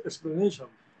best explanation.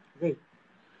 Okay,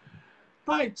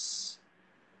 tithes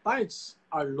tithes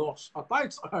are laws.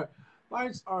 Tithes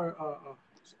are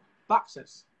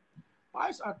taxes.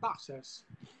 Tithes are taxes,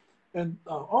 and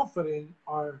offering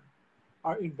are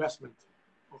investment.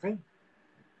 Okay,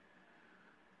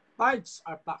 tithes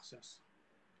are taxes.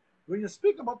 When you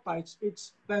speak about tithes,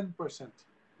 it's 10%.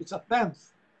 It's a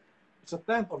tenth. It's a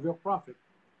tenth of your profit.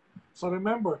 So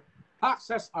remember,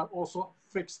 taxes are also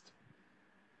fixed.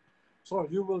 So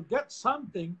you will get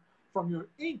something from your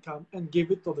income and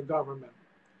give it to the government.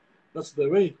 That's the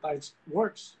way tithes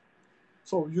works.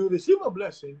 So you receive a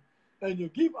blessing and you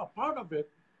give a part of it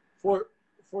for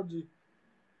for the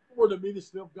for the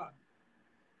ministry of God.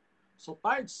 So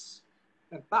tithes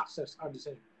and taxes are the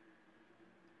same.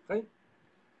 Okay?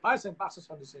 Tithes and taxes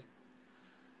are the same.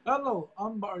 Hello,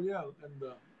 I'm Ariel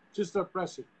and Sister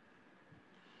Pressy.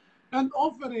 And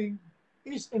offering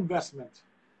is investment.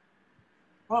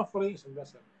 Offering is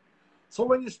investment. So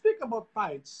when you speak about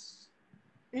tithes,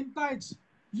 in tithes,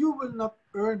 you will not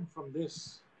earn from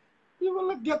this. You will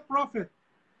not get profit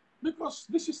because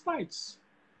this is tithes.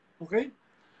 Okay?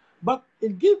 But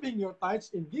in giving your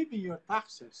tithes, in giving your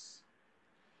taxes,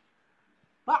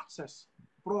 taxes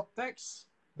protects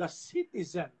the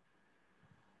citizen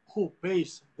who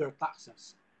pays their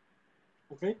taxes.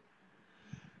 Okay?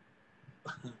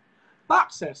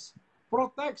 Taxes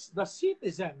protects the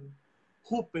citizen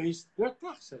who pays their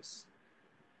taxes.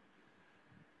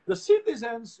 The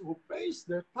citizens who pays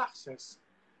their taxes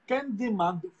can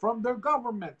demand from their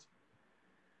government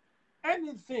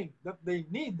anything that they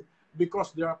need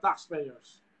because they are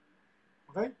taxpayers.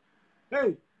 Okay?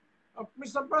 Hey,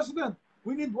 Mr. President,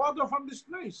 we need water from this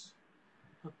place.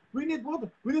 We need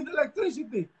water. We need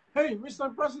electricity. Hey,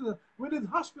 Mr. President, we need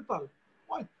hospital.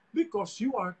 Why? Because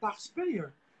you are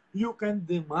taxpayer. You can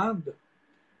demand.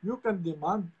 You can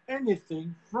demand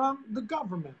anything from the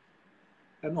government.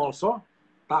 And also,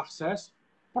 taxes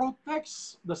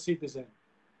protects the citizen.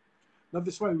 That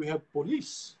is why we have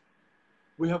police.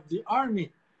 We have the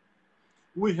army.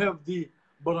 We have the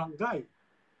barangay,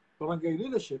 barangay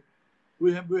leadership.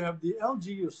 We have the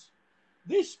LGUs.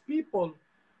 These people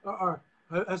are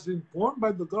has been formed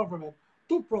by the government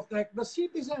to protect the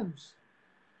citizens.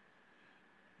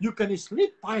 You can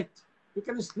sleep tight. You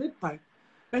can sleep tight,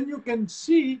 and you can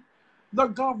see the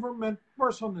government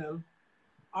personnel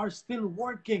are still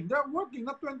working. They're working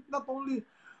not only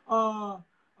uh,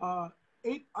 uh,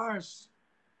 8 hours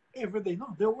every day.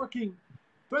 No, they're working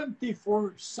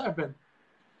 24/7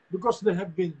 because they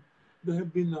have been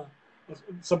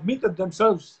submitted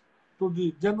themselves to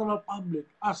the general public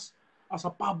as a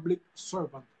public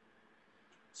servant.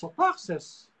 So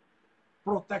taxes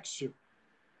protects you.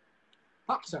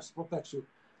 Taxes protects you.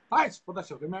 Tithes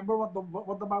protects you. Remember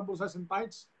what the Bible says in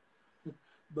tithes?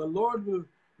 The Lord will,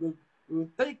 will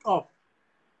take off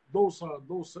those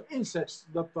insects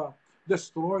that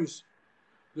destroys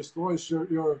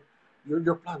your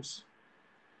plants.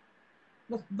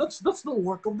 That's the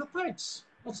work of the tithes.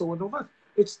 That's the work of tithes.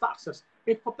 It's taxes.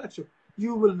 It protects you.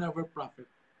 You will never profit.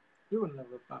 You will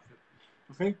never profit.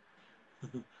 Okay.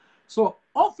 So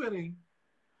offering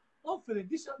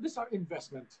these are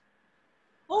investments.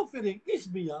 Offering is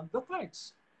beyond the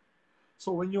tithes.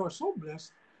 So when you are so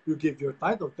blessed, you give your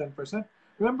tithe of 10%.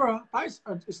 Remember, tithes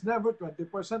is never 20%,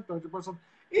 30%.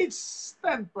 It's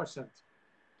 10%.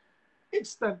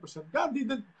 It's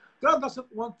 10%. God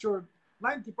doesn't want your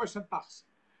 90% tax.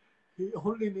 He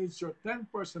only needs your 10%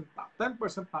 tax,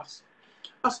 10% tax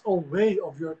as a way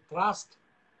of your trust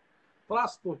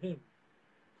to Him.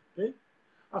 Okay?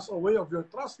 As a way of your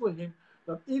trust to Him,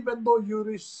 that even though you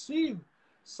receive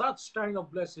such kind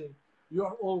of blessing, you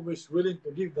are always willing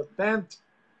to give the tenth.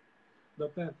 The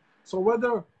tenth. So where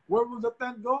will the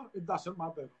tenth go? It doesn't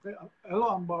matter. Okay?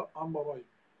 Hello, Ambaroy.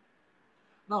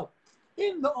 Now,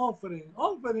 in the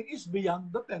offering is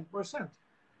beyond the 10%.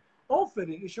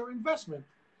 Offering is your investment.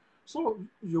 So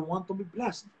you want to be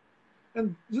blessed.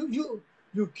 And you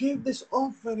give this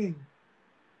offering.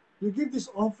 You give this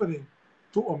offering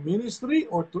to a ministry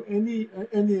or to any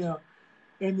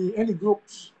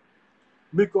groups,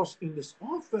 because in this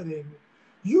offering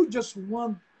you just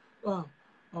want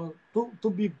to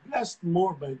be blessed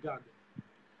more by God.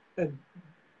 And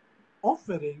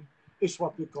offering is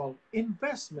what we call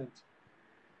investment.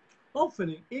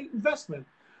 Offering, investment.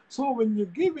 So when you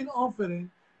give in offering,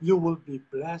 you will be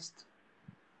blessed.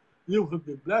 You will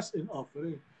be blessed in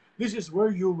offering. This is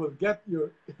where you will get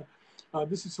your.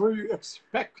 This is where you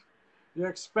expect. You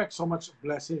expect so much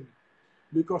blessing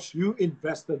because you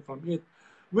invested from it.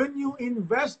 When you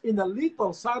invest in a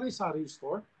little sari-sari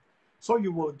store, so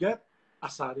you will get a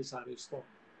sari-sari store.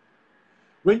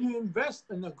 When you invest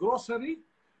in a grocery,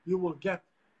 you will get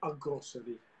a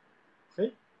grocery.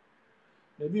 Okay?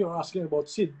 Maybe you're asking about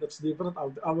seed. That's different.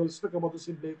 I will speak about the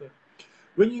seed later.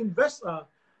 When you invest,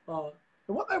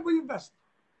 whatever you invest,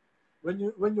 when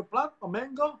you plant a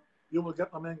mango, you will get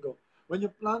a mango. When you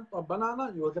plant a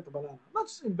banana, you will get a banana.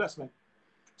 That's investment.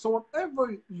 So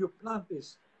whatever you plant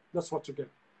is, that's what you get.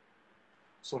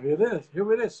 So here it is.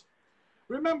 Here it is.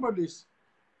 Remember this.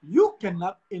 You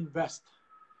cannot invest.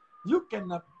 You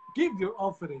cannot give your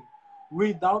offering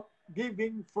without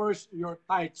giving first your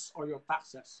tithes or your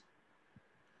taxes.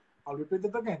 I'll repeat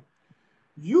it again.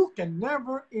 You can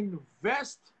never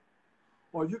invest,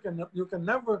 or you can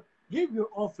never give your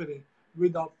offering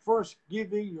without first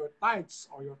giving your tithes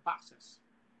or your taxes.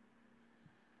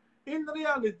 In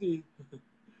reality,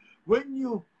 when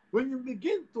you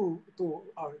begin to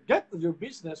get your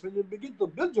business, when you begin to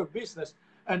build your business,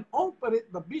 and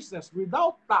operate the business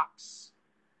without tax,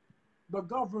 the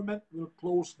government will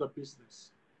close the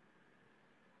business.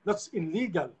 That's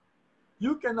illegal.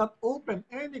 You cannot open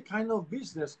any kind of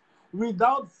business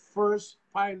without first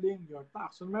filing your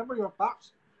tax. Remember your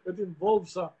tax? It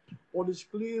involves police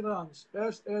clearance,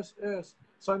 SSS,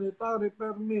 sanitary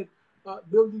permit,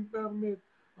 building permit.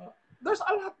 Uh, there's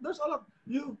a lot. There's a lot.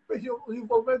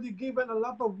 You've already given a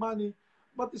lot of money,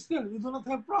 but still you do not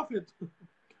have profit.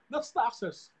 That's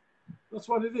taxes. That's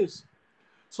what it is.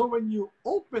 So when you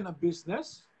open a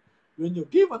business, when you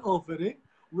give an offering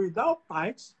without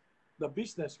tithes, the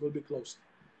business will be closed.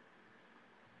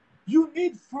 You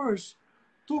need first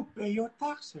to pay your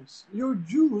taxes, your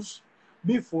dues,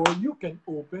 before you can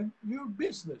open your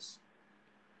business.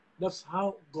 That's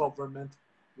how government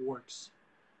works.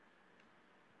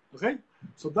 Okay?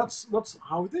 So that's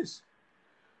how it is.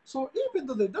 So even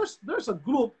today, there's a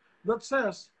group that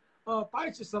says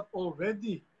tithes is not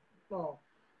already uh,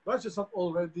 tithes is not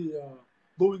already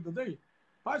doing today.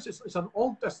 Tithes is an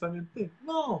Old Testament thing.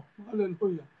 No,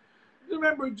 hallelujah.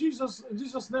 Remember,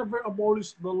 Jesus never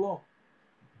abolished the law.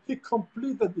 He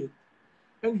completed it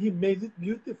and he made it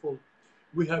beautiful.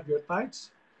 We have your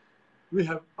tithes, we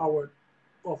have our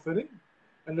offering,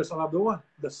 and there's another one,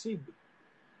 the seed.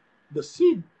 The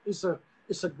seed is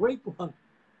a great one.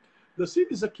 The seed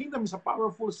is a kingdom, is a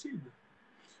powerful seed.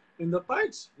 In the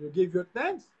tithes, you give your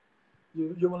tenth,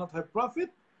 you will not have profit,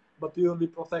 but you will be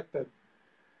protected.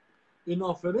 In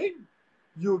offering,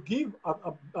 you give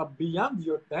beyond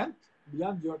your tenth,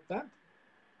 beyond your tenth,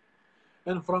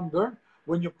 and from there,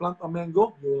 when you plant a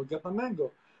mango, you will get a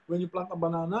mango. When you plant a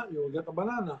banana, you will get a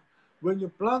banana. When you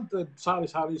plant a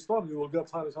sari-sari store, you will get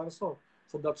sari-sari store.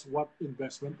 So that's what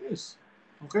investment is.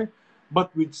 Okay?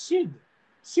 But with seed,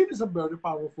 seed is a very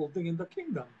powerful thing in the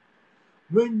kingdom.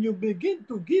 When you begin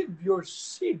to give your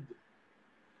seed,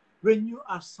 when you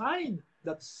assign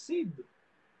that seed,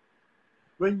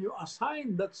 when you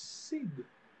assign that seed,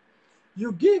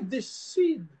 you give this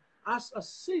seed as a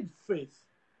seed faith.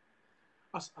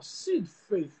 As a seed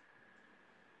faith,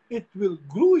 it will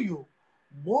grow you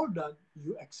more than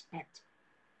you expect.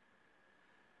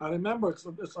 I remember,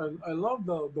 I love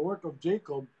the work of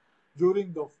Jacob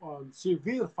during the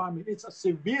severe famine. It's a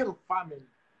severe famine.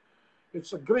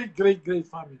 It's a great, great, great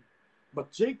famine.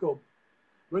 But Jacob,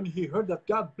 when he heard that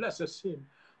God blesses him,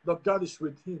 that God is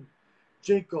with him,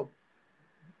 Jacob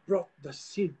brought the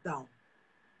seed down.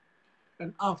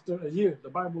 And after a year, the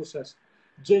Bible says,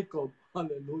 Jacob,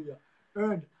 hallelujah,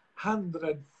 earned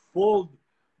hundredfold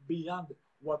beyond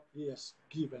what he has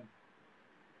given.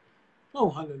 Oh,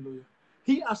 hallelujah.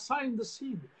 He assigned the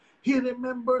seed. He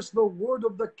remembers the word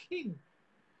of the king.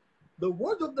 The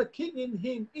word of the king in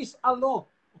him is a law.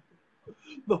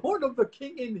 The word of the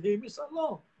king in him is a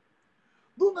law.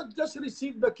 Do not just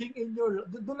receive the king in your,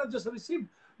 do not just receive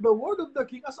the word of the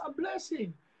king as a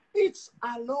blessing. It's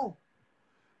a law.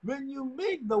 When you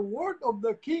make the word of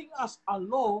the king as a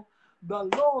law, the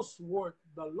law's work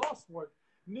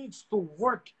needs to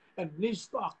work and needs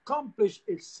to accomplish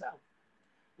itself.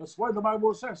 That's why the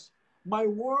Bible says, my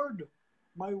word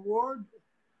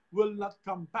will not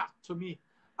come back to me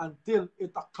until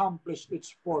it accomplishes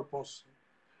its purpose.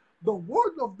 The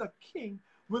word of the king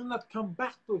will not come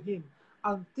back to him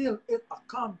until it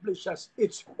accomplishes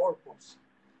its purpose.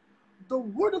 The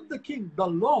word of the king, the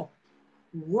law,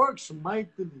 works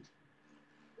mightily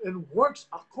and works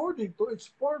according to its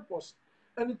purpose,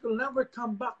 and it will never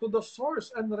come back to the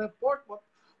source and report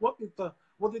what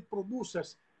it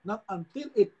produces, not until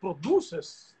it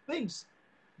produces things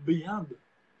beyond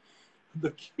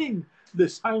the king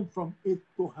designed from it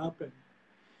to happen.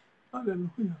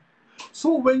 Hallelujah.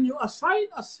 So when you assign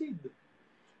a seed,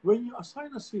 when you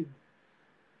assign a seed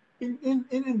in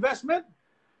investment,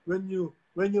 when you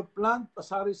plant a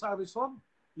sari-sari store,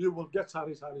 you will get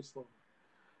sari-sari store.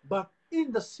 But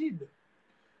in the seed,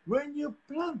 when you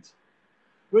plant,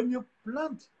 when you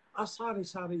plant a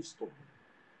sari-sari store,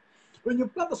 when you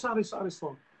plant a sari-sari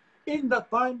store, in the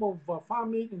time of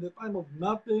famine, in the time of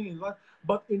nothing,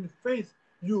 but in faith,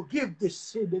 you give this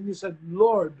seed and you said,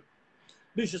 Lord,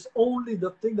 this is only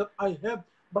the thing that I have,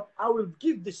 but I will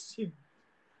give this seed.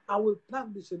 I will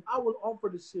plant this seed. I will offer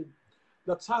this seed.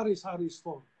 That sari-sari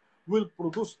store will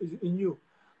produce in you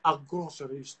a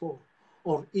grocery store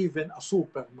or even a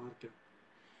supermarket.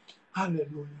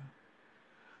 Hallelujah.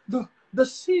 The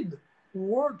seed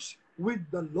works with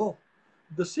the law.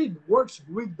 The seed works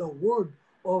with the word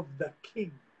of the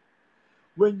king.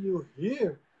 When you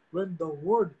hear, when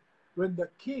the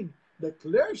king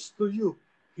declares to you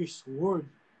his word,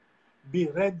 be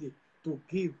ready to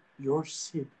give your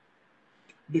seed.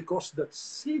 Because that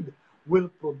seed will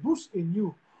produce in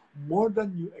you more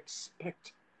than you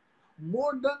expect.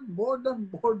 More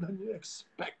than you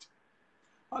expect.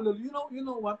 Hallelujah. You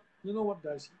know what,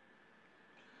 guys?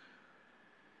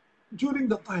 During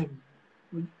the time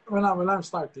when I'm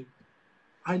starting,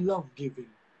 I love giving.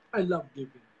 I love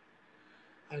giving.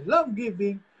 I love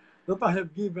giving. That I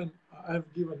have given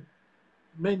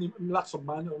many lots of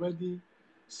money already,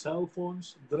 cell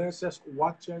phones, dresses,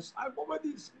 watches. I've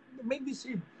already made this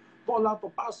seed to a lot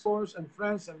of pastors and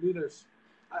friends and leaders.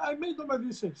 I made all of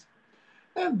these things.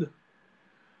 And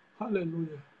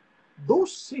hallelujah,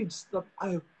 those seeds that I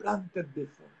have planted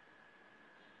before,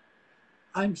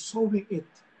 I'm sowing it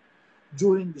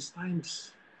during these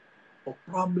times of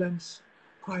problems,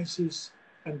 crises,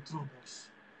 and troubles.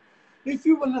 If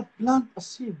you will not plant a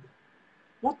seed,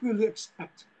 what will you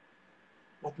expect?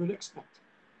 What will you expect?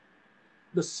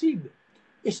 The seed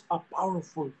is a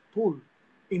powerful tool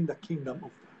in the kingdom of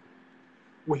God.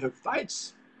 We have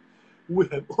tithes, we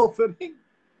have offering,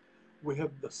 we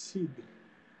have the seed.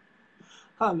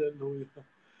 Hallelujah.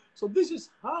 So this is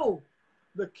how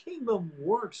the kingdom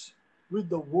works with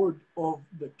the word of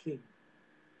the king.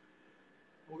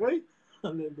 Okay?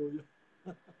 Hallelujah.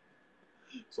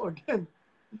 So again,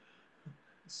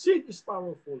 seed is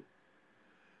powerful.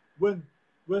 When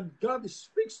God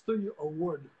speaks to you a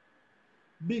word,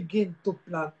 begin to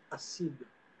plant a seed.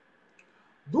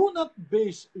 Do not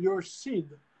base your seed,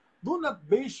 do not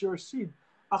base your seed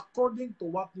according to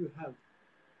what you have.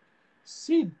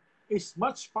 Seed is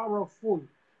much powerful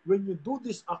when you do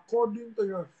this according to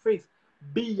your faith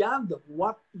beyond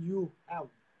what you have.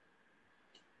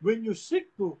 When you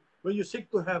seek to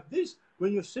have this,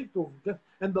 when you seek to get,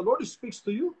 and the Lord speaks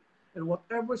to you, and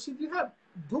whatever seed you have,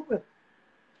 do it.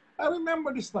 I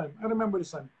remember this time.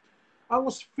 I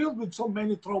was filled with so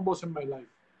many troubles in my life.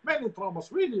 Many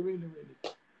troubles, really, really,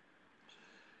 really.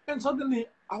 And suddenly,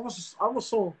 I was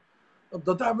so,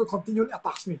 the devil continually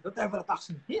attacks me. The devil attacks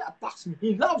me. He attacks me.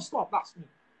 He loves to attack me.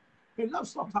 He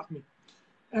loves to attack me.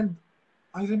 And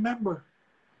I remember,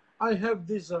 I have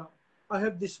this, I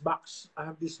have this box. I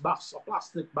have this box, a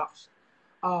plastic box,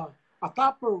 a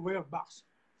Tupperware box,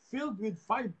 filled with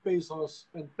 5 pesos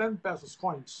and 10 pesos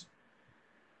coins.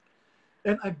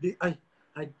 And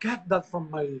I got that from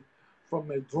my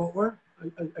drawer.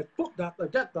 I took that, I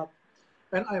got that,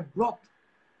 and I brought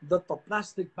the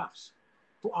plastic box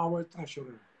to our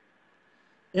treasurer.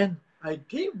 And I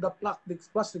gave the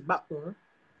plastic back to her,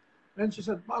 and she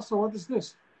said, Pastor, what is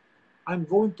this? I'm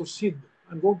going to seed.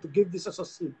 I'm going to give this as a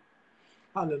seed.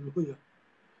 Hallelujah.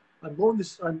 I'm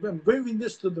giving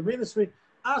this to the ministry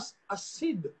as a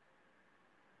seed.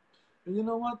 And you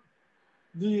know what?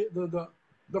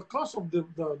 The cost of the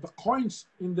coins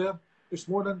in there is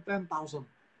more than 10,000.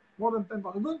 More than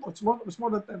 10,000. No, it's more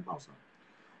than 10,000.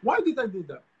 Why did I do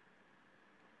that?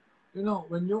 You know,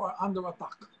 when you are under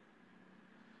attack,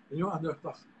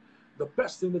 the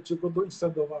best thing that you could do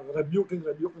instead of rebuking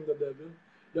the devil,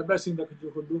 the best thing that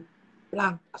you could do,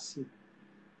 plant a seed.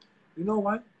 You know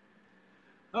why?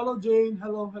 Hello, Jane.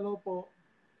 Hello po.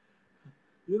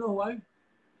 You know why?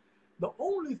 The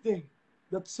only thing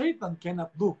that Satan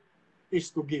cannot do is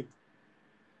to give.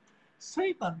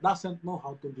 Satan doesn't know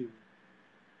how to give.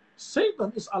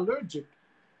 Satan is allergic.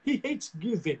 He hates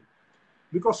giving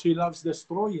because he loves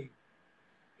destroying.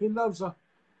 He loves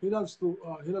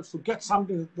to get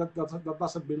something that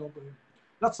doesn't belong to him.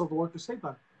 That's not the work of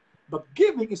Satan. But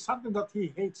giving is something that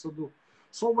he hates to do.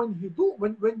 So when you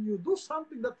do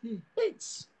something that he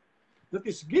hates, that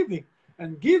is giving,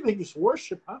 and giving is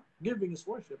worship, huh? Giving is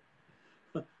worship.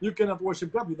 You cannot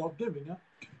worship God without giving, huh?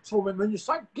 So when you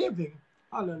start giving,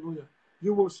 hallelujah,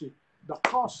 you will see the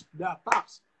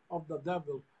attacks of the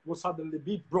devil will suddenly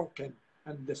be broken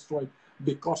and destroyed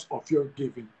because of your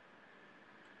giving.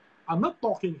 I'm not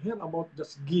talking here about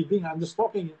just giving. I'm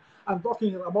talking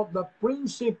here about the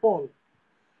principle.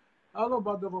 Hello,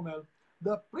 Brother Romel.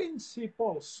 The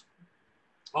principles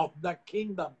of the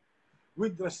kingdom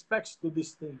with respects to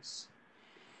these things.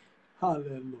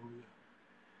 Hallelujah.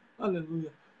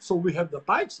 Hallelujah. So we have the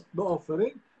tithes, the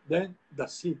offering, then the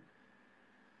seed.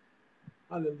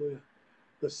 Hallelujah.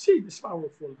 The seed is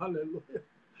powerful. Hallelujah.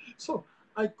 So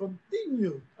I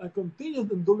continued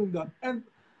in doing that. And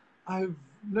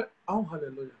oh,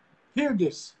 hallelujah. Hear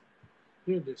this.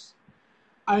 Hear this.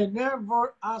 I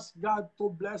never asked God to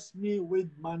bless me with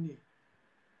money.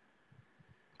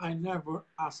 I never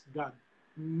asked God.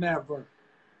 Never.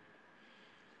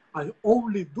 I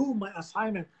only do my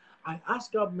assignment. I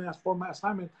ask God for my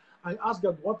assignment. I ask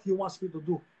God what He wants me to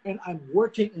do. And I'm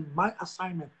working in my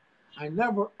assignment. I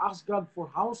never ask God for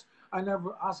house. I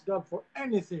never ask God for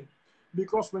anything.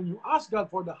 Because when you ask God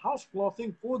for the house,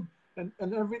 clothing, food, and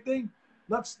everything,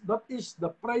 That is the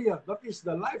prayer. That is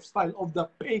the lifestyle of the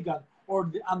pagan or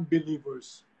the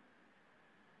unbelievers.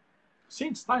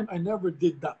 Since time I never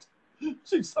did that.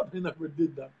 Since time I never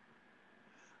did that.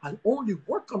 I only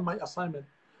work on my assignment.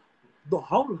 Though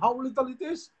how little it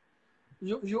is,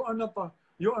 you are not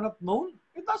you are not known.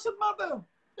 It doesn't matter.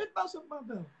 It doesn't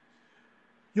matter.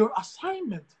 Your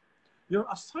assignment, your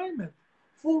assignment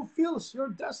fulfills your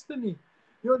destiny.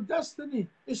 Your destiny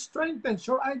strengthens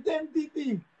your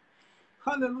identity.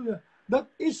 Hallelujah. That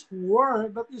is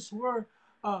where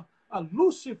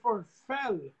Lucifer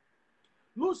fell.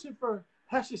 Lucifer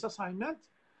has his assignment.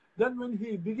 Then when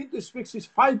he begin to speak his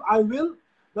five I will,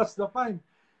 that's the time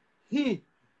he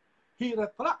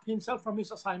retract himself from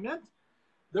his assignment.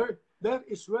 There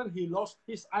is where he lost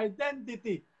his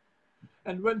identity.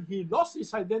 And when he lost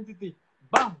his identity,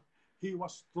 bam, he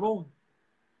was thrown.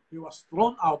 He was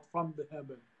thrown out from the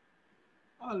heaven.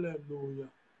 Hallelujah.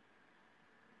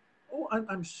 Oh,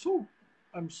 I'm so,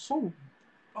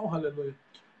 oh, hallelujah.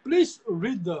 Please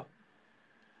read the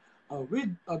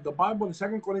Bible in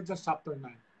 2 Corinthians chapter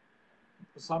 9.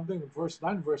 Something, verse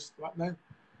 9, verse 9.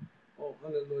 Oh,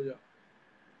 hallelujah.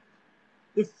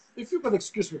 If you could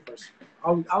excuse me first,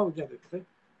 I'll get it, okay?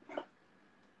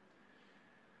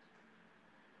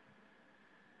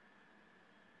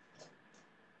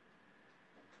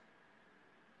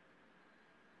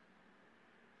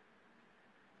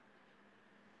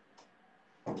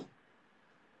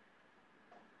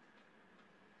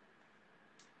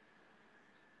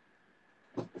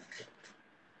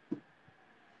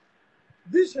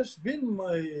 This has been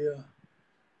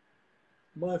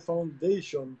my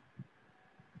foundation.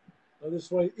 That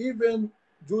is why even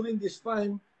during this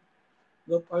time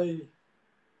that I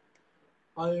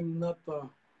am not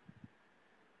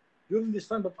during this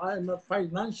time that I am not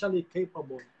financially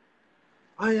capable.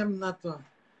 I am not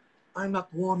I'm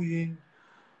not worrying.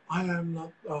 I am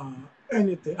not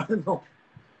anything. I don't know.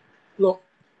 Look,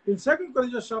 in 2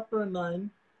 Corinthians chapter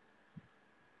 9,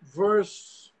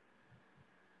 verse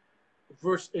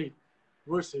verse 8.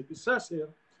 Verse 8. It says here,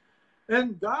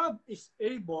 and God is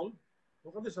able,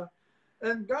 look at this,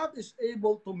 and God is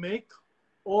able to make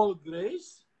all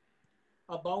grace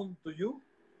abound to you,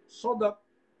 so that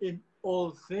in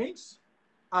all things,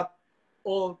 at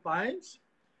all times,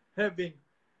 having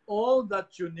all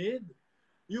that you need,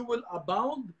 you will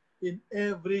abound in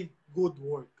every good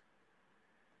work.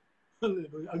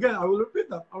 Hallelujah. Again, I will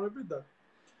repeat that. I'll repeat that.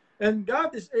 And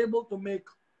God is able to make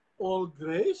all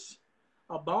grace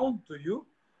abound to you,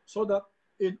 so that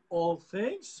in all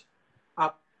things,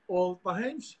 at all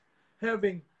times,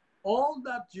 having all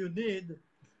that you need,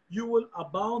 you will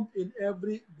abound in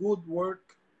every good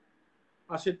work.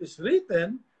 As it is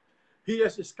written, He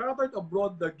has scattered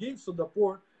abroad the gifts to the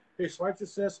poor, His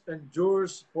righteousness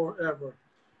endures forever.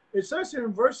 It says here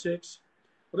in verse 6,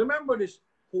 remember this,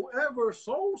 whoever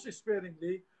sows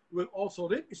sparingly will also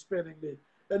reap sparingly,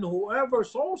 and whoever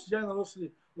sows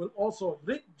generously will also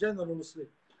reap generously.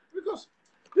 Because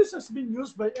this has been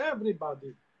used by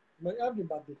everybody,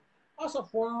 as a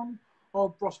form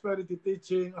of prosperity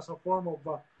teaching, as a form of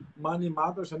money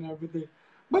matters and everything.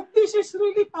 But this is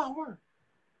really power.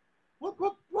 What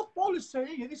Paul is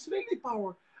saying, it's really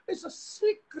power. It's a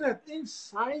secret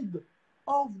inside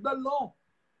of the law.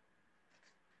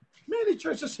 Many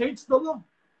churches hates the law,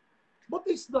 but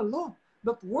it's the law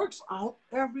that works out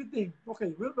everything.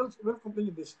 Okay, we'll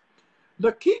continue this.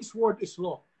 The king's word is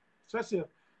law.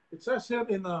 It says here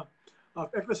in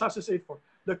Ecclesiastes 8:4.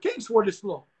 The king's word is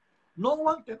law. No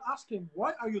one can ask him,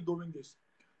 why are you doing this?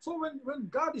 So when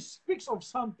God speaks of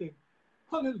something,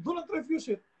 hallelujah, do not refuse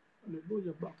it.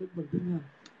 Hallelujah, bakit ba ganyan?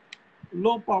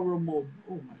 Low power mode.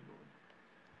 Oh my Lord.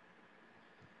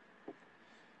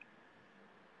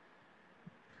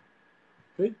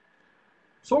 Okay?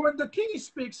 So when the king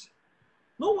speaks,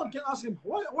 no one can ask him,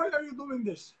 why are you doing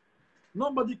this?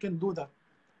 Nobody can do that.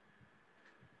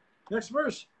 Next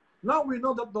verse. Now we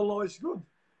know that the law is good.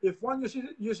 If one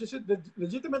uses it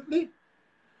legitimately,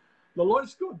 the law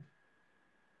is good.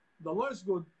 The law is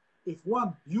good if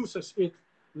one uses it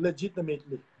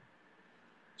legitimately.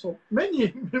 So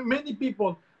many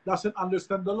people doesn't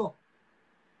understand the law.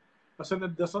 Doesn't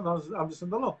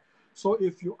understand the law. So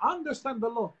if you understand the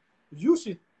law, use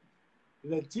it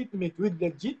with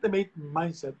legitimate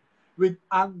mindset, with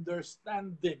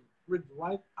understanding, with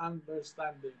right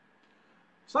understanding.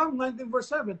 Psalm 19 verse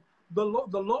 7, the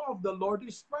law of the Lord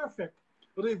is perfect,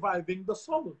 reviving the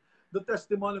soul. The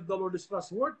testimony of the Lord is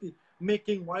trustworthy,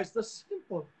 making wise the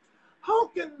simple. How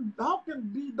can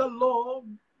be the law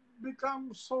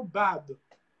become so bad?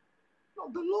 No,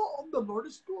 the law of the Lord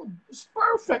is good. It's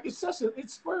perfect. It says it.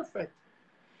 It's perfect.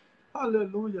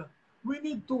 Hallelujah. We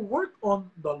need to work on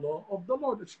the law of the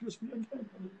Lord. Excuse me again.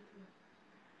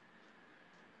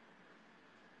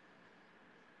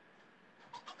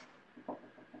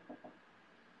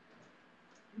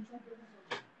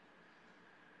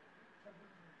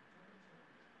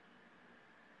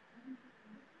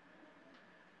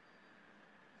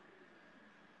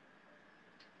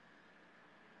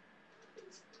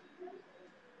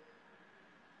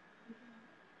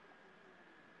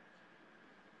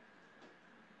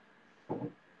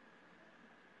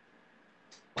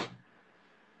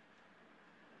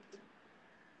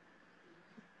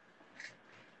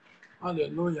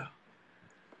 Hallelujah.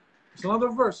 It's another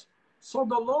verse. So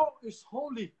the law is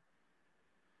holy.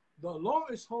 The law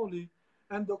is holy,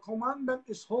 and the commandment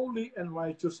is holy and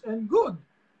righteous and good.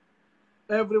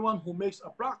 Everyone who makes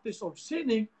a practice of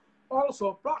sinning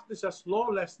also practices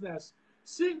lawlessness.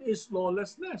 Sin is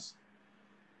lawlessness.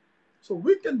 So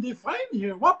we can define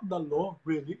here what the law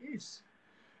really is.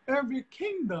 Every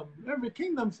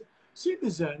kingdom's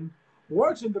citizen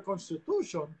works in the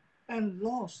constitution and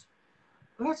laws.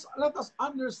 Let us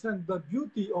understand the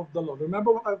beauty of the law.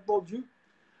 Remember what I've told you?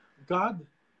 God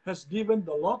has given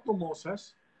the law to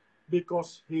Moses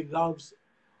because he loves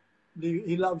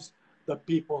the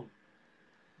people.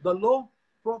 The law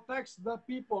protects the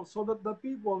people so that the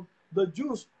people, the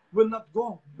Jews, will not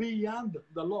go beyond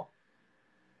the law.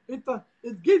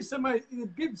 It gives them an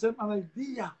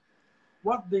idea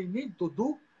what they need to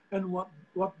do and what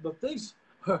the things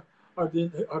are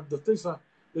the things that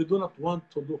they do not want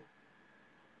to do.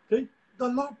 Okay, the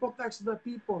law protects the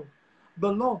people. The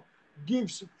law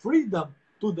gives freedom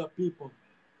to the people.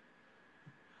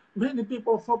 Many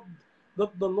people thought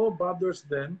that the law bothers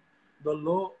them. The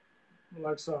law,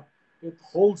 like it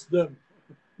holds them.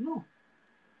 No,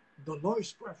 the law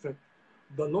is perfect.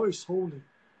 The law is holy.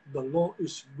 The law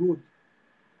is good.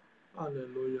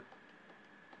 Hallelujah.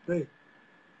 Okay.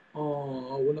 I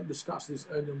will not discuss this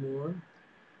anymore.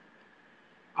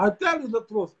 I tell you the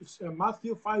truth. It's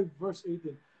Matthew 5, verse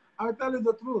 18. I tell you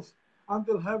the truth.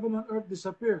 Until heaven and earth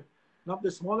disappear, not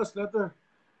the smallest letter,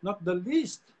 not the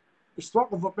least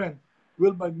stroke of a pen,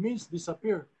 will by means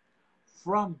disappear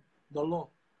from the law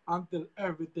until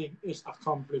everything is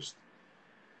accomplished.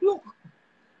 Look,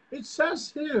 it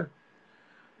says here,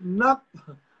 not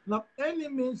any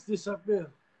means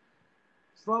disappear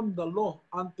from the law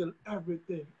until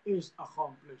everything is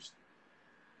accomplished.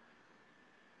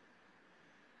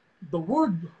 The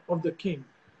word of the king,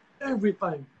 every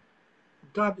time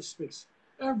God speaks,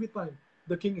 every time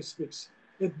the king speaks,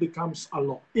 it becomes a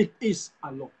law. It is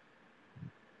a law.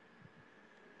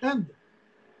 And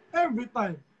every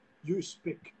time you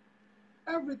speak,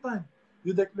 every time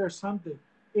you declare something,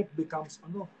 it becomes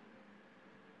a law.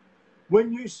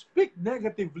 When you speak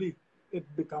negatively, it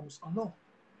becomes a law.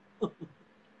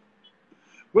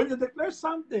 When you declare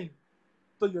something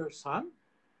to your son,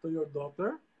 to your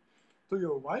daughter, to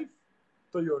your wife,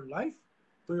 to your life,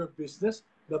 to your business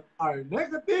that are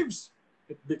negatives,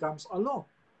 it becomes a law.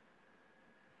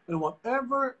 And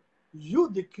whatever you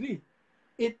decree,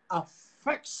 it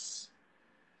affects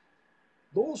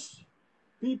those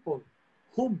people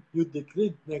whom you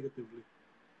decreed negatively.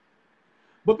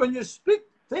 But when you speak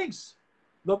things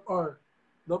that are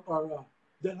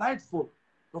delightful,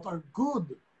 that are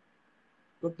good,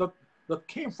 that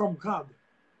came from God,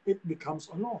 it becomes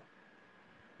a law.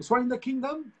 That's why in the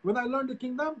kingdom, when I learned the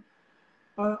kingdom,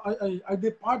 I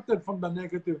departed from the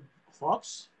negative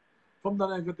thoughts, from the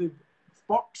negative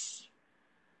talks.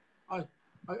 I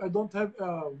don't have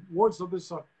words of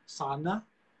this, sana,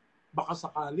 baka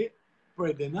sakali,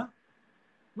 pwede na.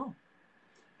 No.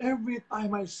 Every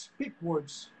time I speak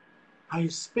words, I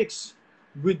speak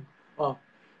with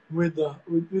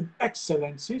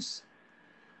excellencies,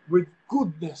 with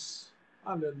goodness.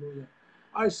 Hallelujah.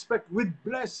 I speak with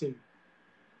blessing,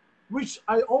 which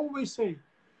I always say,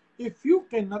 if you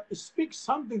cannot speak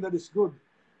something that is good,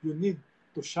 you need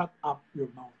to shut up your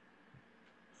mouth.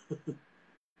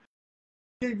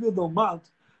 Gave you the mouth.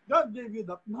 God gave you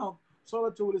that mouth so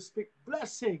that you will speak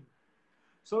blessing,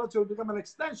 so that you will become an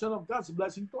extension of God's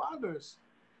blessing to others.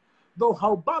 Though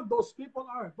how bad those people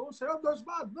are, don't say, oh, those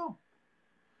bad. No.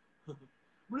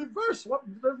 Reverse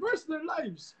their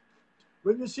lives.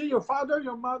 When you see your father,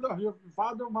 your mother,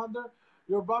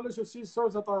 your brothers, your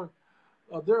sisters that are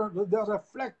they're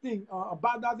reflecting a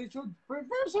bad attitude,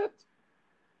 reverse it.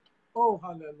 Oh,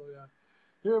 hallelujah.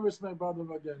 Here is my brother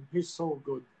again. He's so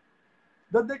good.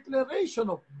 The declaration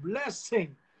of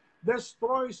blessing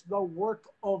destroys the work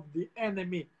of the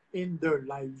enemy in their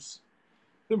lives.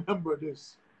 Remember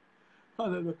this.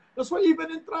 Hallelujah. That's why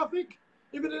even in traffic,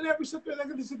 even in every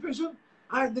negative situation,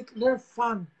 I declare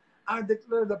fun. I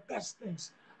declare the best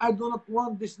things. I do not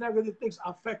want these negative things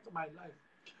affect my life,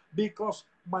 because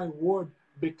my word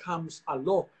becomes a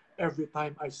law every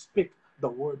time I speak the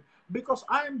word, because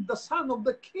I am the son of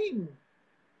the king.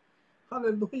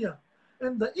 Hallelujah.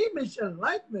 And the image and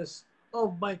likeness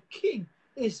of my king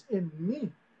is in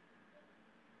me.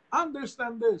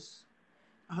 Understand this.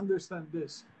 Understand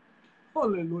this.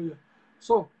 Hallelujah.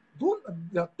 So do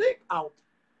take out,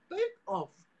 take off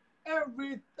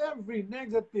every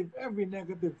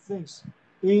negative things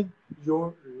in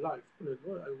your life.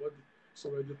 Hallelujah. It's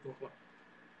already 2 o'clock.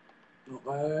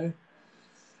 Okay.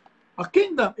 A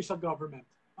kingdom is a government.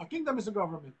 A kingdom is a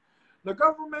government. The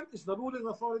government is the ruling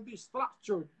authority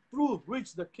structured through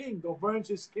which the king governs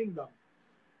his kingdom.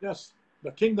 Yes,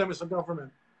 the kingdom is a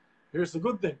government. Here's the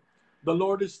good thing. The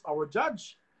Lord is our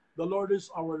judge. The Lord is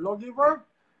our lawgiver.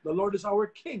 The Lord is our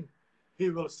king. He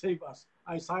will save us.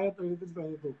 Isaiah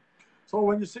 33:22. So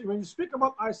when you speak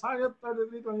about Isaiah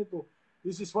 33:22,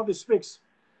 this is what it speaks.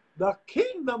 The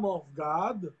kingdom of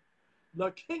God,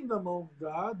 the kingdom of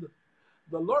God,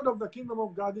 the Lord of the kingdom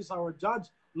of God is our judge,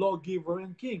 lawgiver,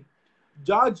 and king.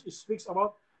 Judge speaks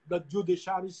about the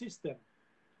judiciary system.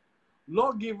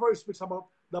 Lawgiver speaks about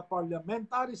the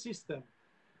parliamentary system.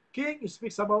 King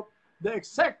speaks about the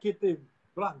executive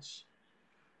branch.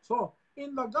 So,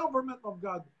 in the government of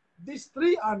God, these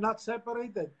three are not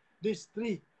separated. These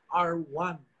three are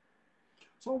one.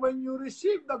 So, when you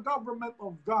receive the government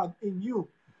of God in you,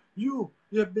 you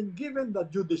have been given the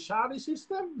judiciary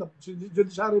system, the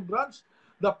judiciary branch,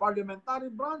 the parliamentary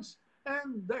branch,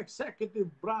 and the executive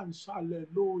branch.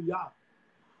 Hallelujah.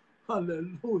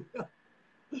 Hallelujah.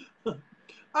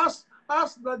 As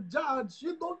the judge,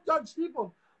 you don't judge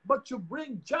people, but you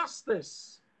bring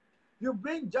justice. You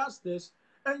bring justice,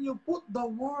 and you put the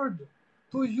word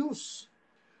to use.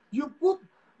 You put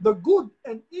the good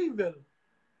and evil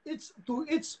to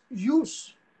its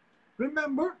use.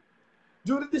 Remember,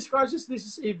 during this crisis, this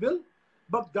is evil,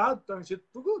 but God turns it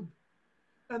to good.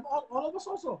 And all of us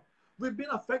also, we've been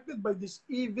affected by this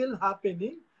evil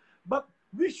happening, but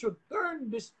we should turn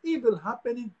this evil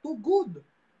happening to good.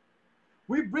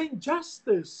 We bring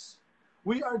justice.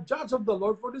 We are judge of the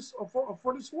Lord for this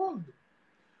world.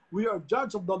 We are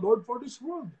judge of the Lord for this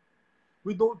world.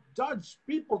 We don't judge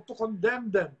people to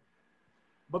condemn them,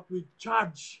 but we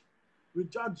judge. We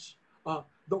judge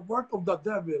the work of the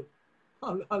devil.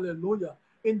 Hallelujah.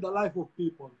 In the life of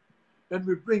people. And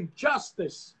we bring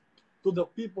justice to the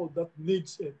people that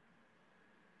needs it.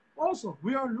 Also,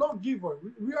 we are lawgiver.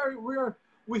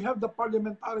 We have the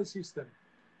parliamentary system.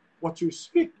 What you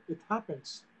speak, it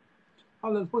happens.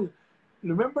 Hallelujah.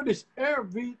 Remember this,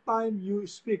 every time you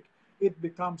speak, it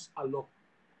becomes a law.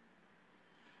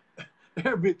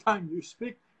 Every time you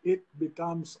speak, it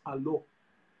becomes a law.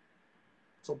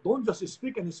 So don't just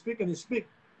speak and speak and speak.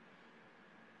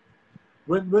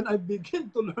 When I begin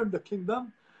to learn the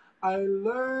kingdom, I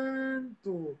learn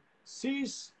to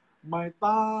cease my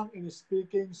tongue in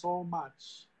speaking so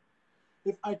much.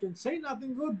 If I can say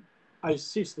nothing good, I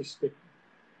cease to speak.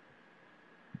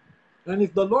 And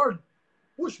if the Lord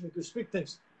push me to speak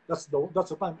things, that's the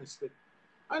time I speak.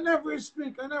 I never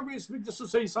speak just to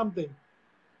say something.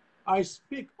 I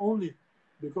speak only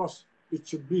because it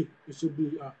should be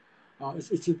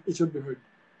heard.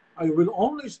 I will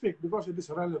only speak because it is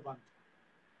relevant.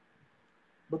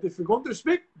 But if you're going to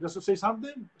speak just to say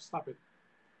something, stop it.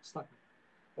 Stop it.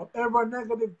 Whatever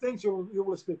negative things you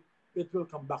will speak, it will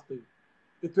come back to you.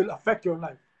 It will affect your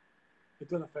life. It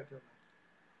will affect your life.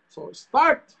 So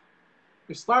start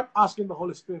asking the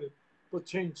Holy Spirit to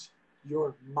change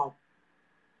your mouth.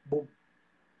 Boom.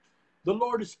 The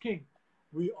Lord is king.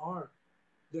 We are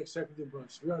the executive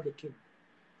branch. We are the king.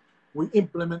 We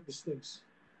implement these things.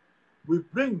 We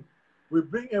bring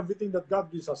everything that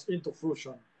God gives us into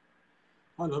fruition.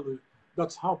 Hallelujah.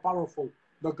 That's how powerful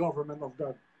the government of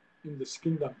God in this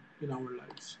kingdom in our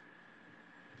lives.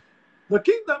 The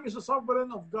kingdom is the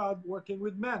sovereign of God working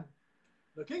with men.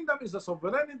 The kingdom is the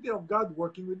sovereignty of God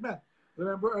working with men.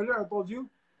 Remember earlier I told you,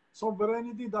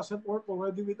 sovereignty doesn't work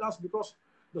already with us because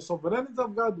the sovereignty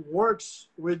of God works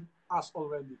with us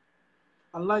already.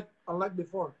 Unlike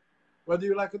before, whether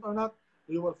you like it or not,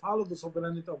 you will follow the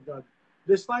sovereignty of God.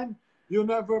 This time, you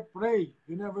never pray.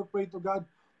 You never pray to God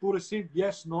to receive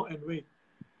yes, no, and wait.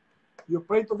 You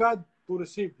pray to God to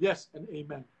receive yes and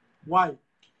amen. Why?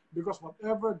 Because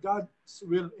whatever God's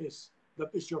will is,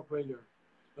 that is your prayer.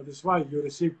 That is why you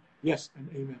receive yes and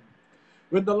amen.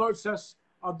 When the Lord says,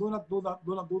 do not do that,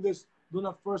 do not do this, do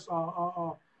not first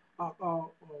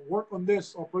work on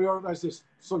this or prioritize this,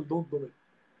 so you don't do it.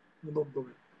 You don't do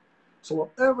it. So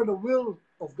whatever the will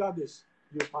of God is,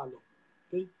 you follow.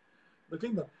 Okay? The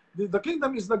kingdom. The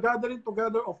kingdom is the gathering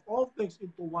together of all things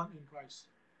into one in Christ.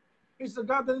 It's the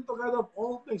gathering together of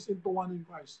all things into one in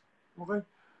Christ. Okay?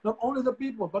 Not only the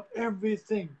people, but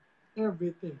everything.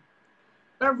 Everything.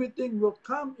 Everything will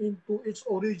come into its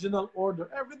original order.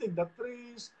 Everything, the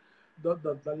trees, the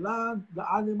land,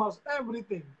 the animals,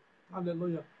 everything.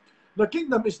 Hallelujah. The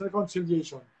kingdom is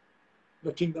reconciliation.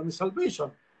 The kingdom is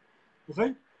salvation.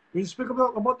 Okay? When you speak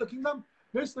about the kingdom,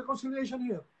 there's reconciliation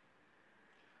here.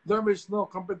 There is no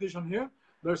competition here.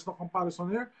 There's no comparison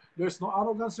here. There's no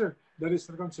arrogance here. There is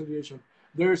reconciliation.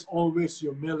 There is always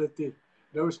humility.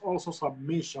 There is also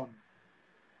submission.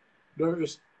 There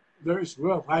is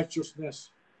real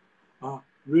righteousness.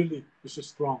 Really, this is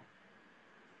strong.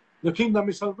 The kingdom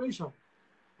is salvation.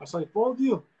 As I told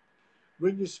you,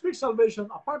 when you speak salvation,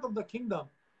 a part of the kingdom,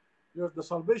 the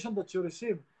salvation that you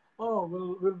receive,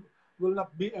 will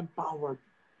not be empowered.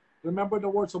 Remember the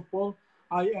words of Paul,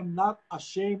 I am not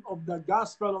ashamed of the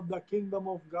gospel of the kingdom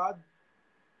of God.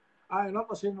 I am not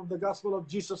ashamed of the gospel of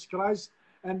Jesus Christ,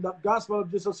 and the gospel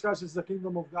of Jesus Christ is the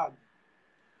kingdom of God.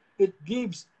 It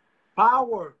gives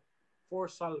power for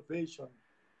salvation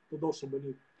to those who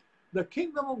believe. The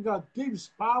kingdom of God gives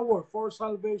power for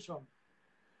salvation.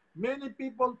 Many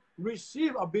people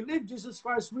believe Jesus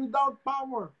Christ without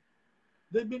power.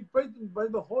 They've been prayed by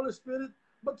the Holy Spirit,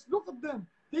 but look at them.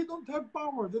 They don't have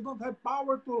power. They don't have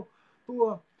power to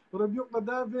rebuke the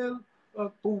devil,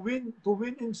 to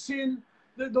win in sin.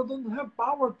 They don't have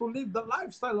power to live the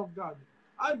lifestyle of God.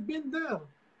 I've been there.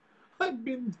 I've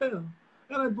been there.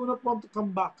 And I do not want to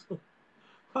come back.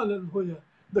 Hallelujah.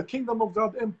 The kingdom of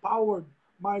God empowered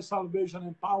my salvation,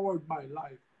 empowered my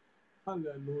life.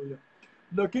 Hallelujah.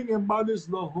 The king embodies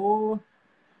the whole.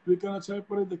 We cannot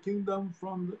separate the kingdom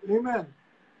from the... Amen.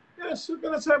 Yes, you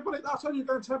cannot separate. Actually, you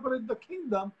can separate the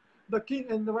kingdom, the king,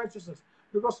 and the righteousness.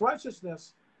 Because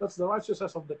righteousness, that's the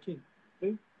righteousness of the king.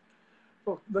 Okay?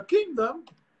 So the kingdom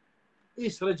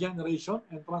is regeneration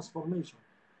and transformation.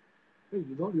 Okay?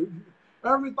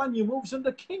 Every time you move in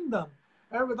the kingdom,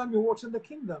 every time you walk in the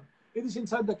kingdom, it is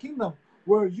inside the kingdom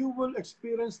where you will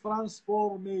experience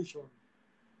transformation.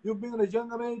 You've been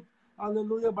regenerated,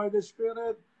 hallelujah, by the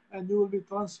Spirit, and you will be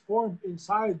transformed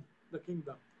inside the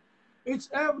kingdom. It's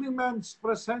every man's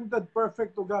presented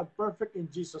perfect to God, perfect in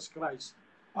Jesus Christ.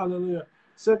 Hallelujah.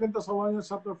 2 Thessalonians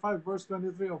chapter 5, verse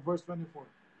 23 or verse 24.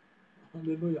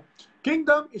 Hallelujah.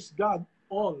 Kingdom is God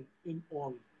all in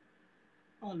all.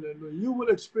 Hallelujah. You will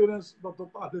experience the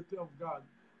totality of God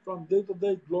from day to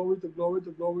day, glory to glory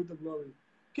to glory to glory.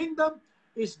 Kingdom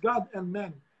is God and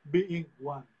man being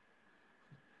one.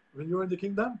 When you're in the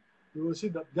kingdom, you will see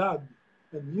that God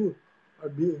and you are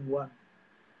being one.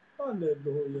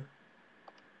 Hallelujah.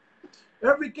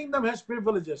 Every kingdom has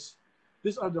privileges.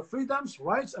 These are the freedoms,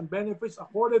 rights, and benefits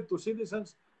accorded to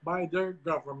citizens by their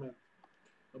government.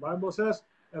 The Bible says,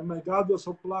 and my God will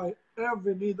supply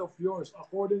every need of yours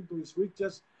according to his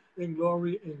riches in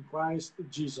glory in Christ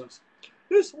Jesus.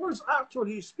 These words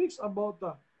actually speaks about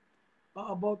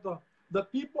the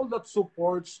people that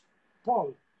supports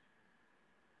Paul.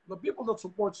 The people that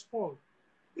supports Paul.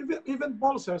 Even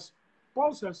Paul says,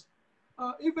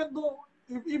 even though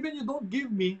even you don't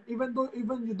give me, even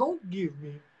you don't give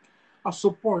me a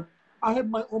support, I have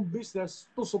my own business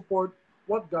to support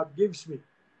what God gives me.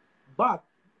 But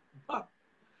but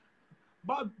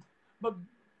but but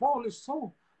Paul is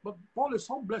so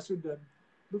blessed with them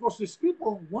because these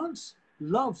people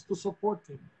loves to support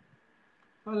him.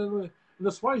 Hallelujah. And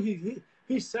that's why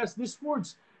he says these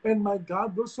words, and my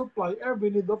God will supply every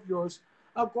need of yours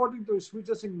according to his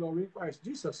riches in glory in Christ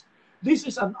Jesus. This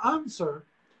is an answer.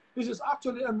 This is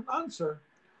actually an answer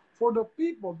for the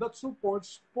people that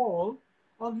supports Paul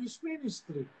on his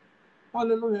ministry.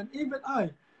 Hallelujah. And even I,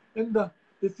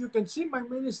 if you can see my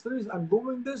ministries, I'm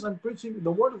doing this, I'm preaching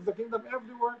the word of the kingdom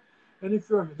everywhere. And if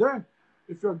you're there,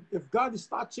 if God is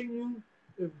touching you,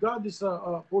 if God is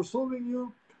pursuing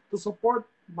you to support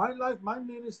my life, my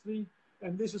ministry,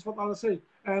 and this is what I'll say,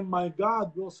 and my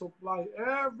God will supply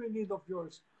every need of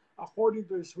yours according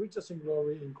to his riches in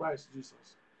glory in Christ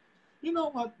Jesus. You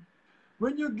know what?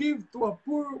 When you give to a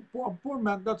poor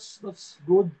man, that's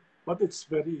good, but it's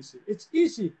very easy. It's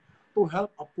easy to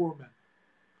help a poor man.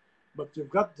 But you've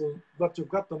got to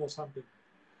know something.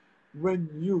 When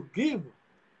you give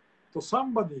to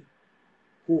somebody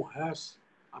who has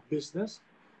a business,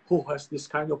 who has this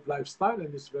kind of lifestyle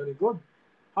and is very good,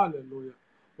 hallelujah,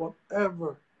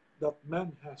 whatever that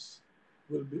man has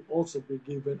will also be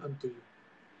given unto you.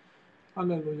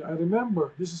 Hallelujah. I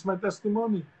remember, this is my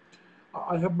testimony.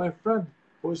 I have my friend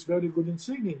who is very good in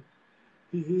singing.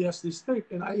 He has this tape,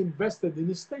 and I invested in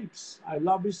his tapes. I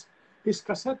love his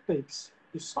cassette tapes,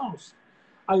 his songs.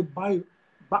 I buy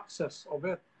boxes of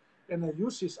it, and I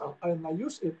use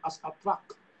it as a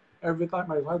truck. Every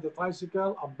time I ride a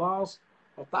tricycle, a bus,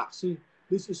 a taxi,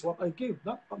 this is what I give.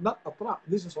 Not a truck.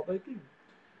 This is what I give.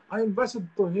 I invested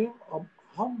to him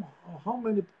how how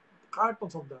many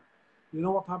cartons of that. You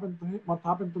know what happened to him? What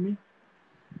happened to me?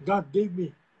 God gave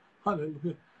me,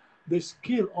 hallelujah, the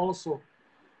skill also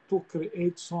to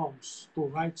create songs, to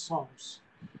write songs.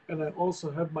 And I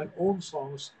also have my own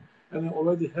songs, and I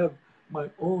already have my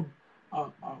own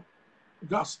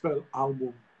gospel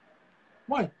album.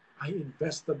 Why? I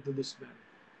invested to this man.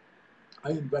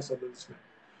 I invested in this man.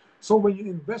 So when you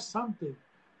invest something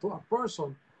to a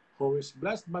person who is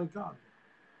blessed by God,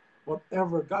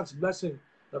 whatever God's blessing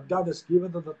that God has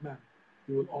given to that man,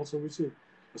 you will also receive.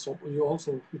 So you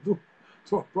also do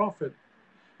to a prophet,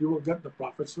 you will get the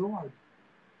prophet's reward.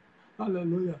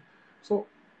 Hallelujah. So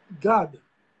God,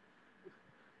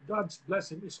 God's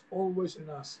blessing is always in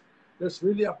us. There's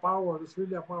really a power. There's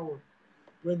really a power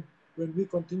when we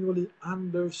continually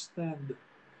understand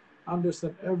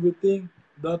everything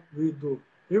that we do.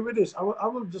 Here it is. I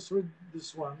will just read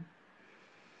this one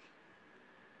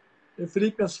in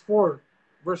Philippians 4,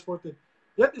 verse 14.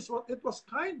 Yet is what it was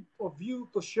kind of you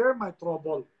to share my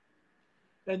trouble.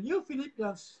 And you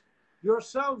Philippians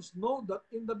yourselves know that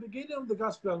in the beginning of the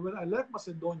gospel, when I left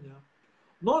Macedonia,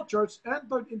 no church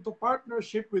entered into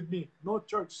partnership with me. No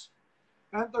church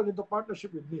entered into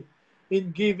partnership with me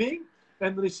in giving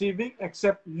and receiving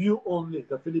except you only,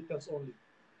 the Philippians only.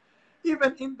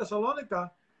 Even in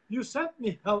Thessalonica, you sent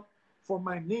me help for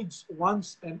my needs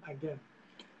once and again.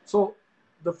 So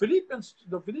the Philippians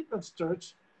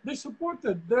church, they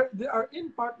supported, they are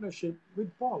in partnership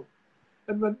with Paul.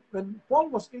 And when Paul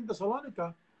was in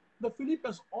Thessalonica, the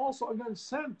Philippians also again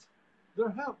sent their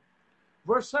help.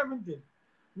 Verse 17,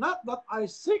 not that I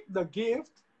seek the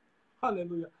gift,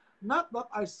 hallelujah, not that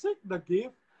I seek the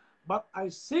gift, but I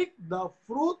seek the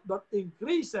fruit that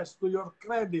increases to your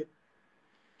credit.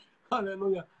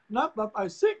 Hallelujah. Not that I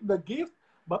seek the gift,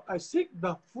 but I seek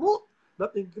the fruit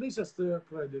that increases to your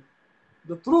credit.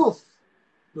 The truth.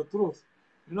 The truth.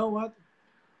 You know what?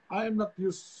 I am not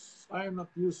used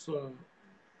to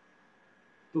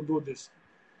do this.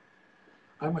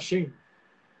 I'm ashamed.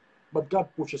 But God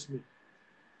pushes me.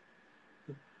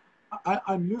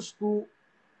 I'm used to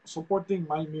supporting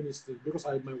my ministry because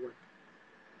I have my work.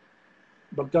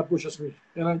 But God pushes me,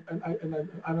 and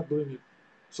I'm not doing it.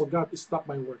 So God stopped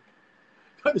my work.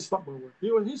 God stopped my work.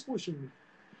 He's pushing me.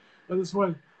 That is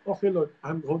why, okay, Lord,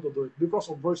 I'm going to do it because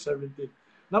of verse 17.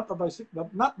 Not that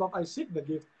I seek the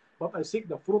gift, but I seek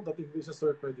the fruit that increases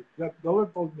their credit. God, the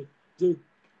Lord told me, Jade,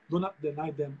 do not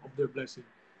deny them of their blessing.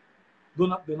 Do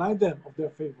not deny them of their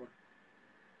favor.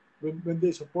 When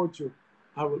they support you,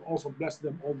 I will also bless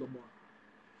them all the more.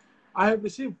 I have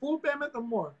received full payment and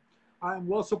more. I am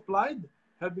well supplied,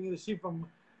 having received from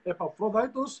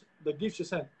Epaphroditus the gifts you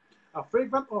sent, a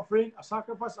fragrant offering, a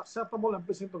sacrifice acceptable and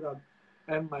pleasing to God.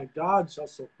 And my God shall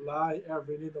supply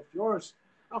every need of yours,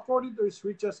 according to his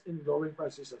riches in glory in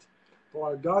Christ Jesus. To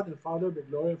our God and Father be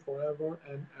glory forever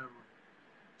and ever.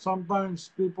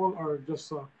 Sometimes people are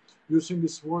just using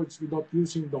these words without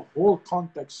using the whole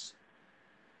context.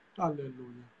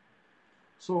 Hallelujah.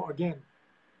 So again,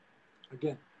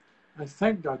 I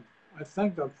thank God. I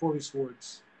thank God for his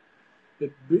words.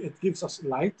 It gives us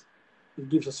light. It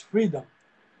gives us freedom.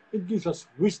 It gives us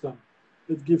wisdom.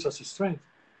 It gives us strength.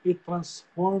 It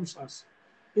transforms us.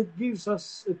 It leads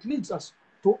us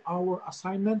to our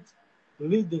assignment,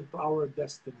 leading to our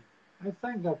destiny. I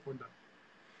thank God for that.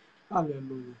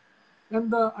 Hallelujah.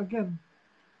 And again,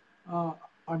 uh,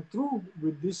 I'm through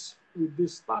with this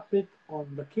topic on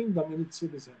the kingdom and its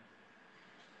citizen.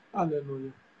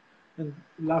 Hallelujah. And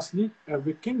lastly,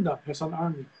 every kingdom has an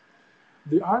army.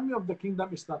 The army of the kingdom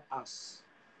is not us.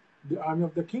 The army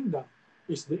of the kingdom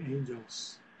is the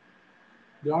angels.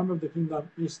 The army of the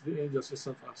kingdom is the angels, it's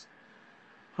not us.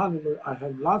 Hallelujah. I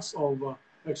have lots of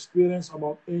experience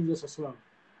about angels as well.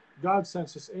 God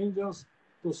sends his angels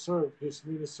to serve his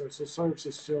ministers, to serve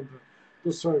his children,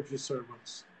 to serve his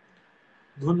servants.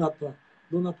 Do not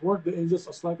do not work the angels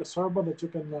as like a servant that you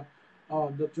can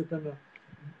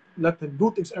let them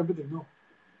do things, everything. No,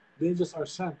 the angels are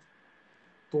sent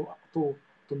to to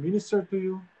to minister to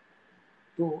you,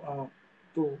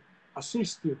 to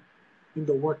assist you in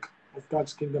the work of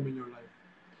God's kingdom in your life.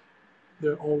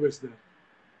 They're always there.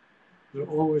 They're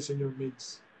always in your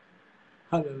midst.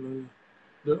 Hallelujah.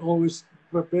 They're always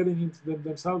preparing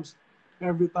themselves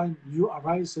every time you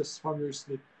arises from your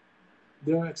sleep.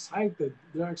 They're excited.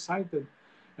 They're excited,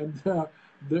 and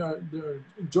they're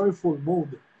joyful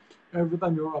mode every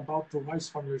time you're about to rise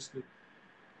from your sleep.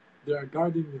 They are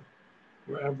guarding you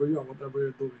wherever you are, whatever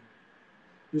you're doing.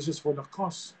 This is for the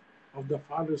cause of the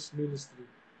Father's ministry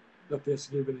that He has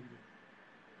given in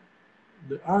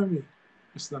you. The army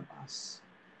is not us.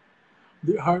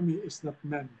 The army is not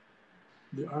men.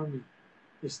 The army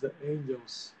is the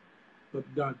angels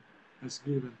that God has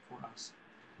given for us.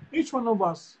 Each one of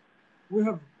us, we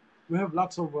have we have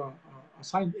lots of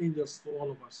assigned angels to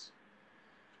all of us.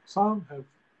 Some have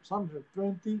some have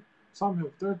 20, some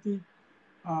have 30.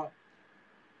 Uh,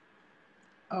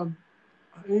 um,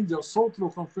 Angels, so true,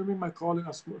 confirming my calling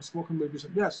as spoken by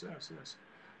Bishop. Yes, yes, yes.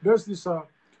 There's this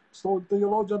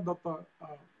theologian that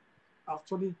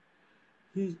actually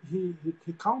he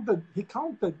counted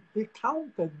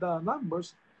the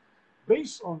numbers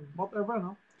based on whatever,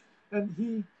 no? And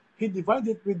he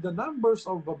divided with the numbers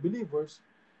of believers,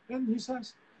 and he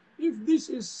says, if this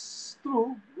is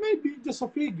true, maybe just a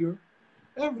figure,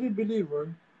 every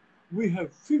believer, we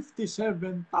have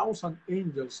 57,000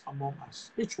 angels among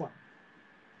us, each one.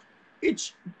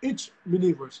 Each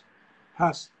believers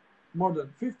has more than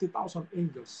 50,000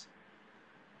 angels.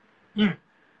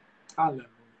 Hallelujah.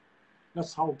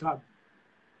 That's how God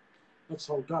that's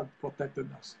how God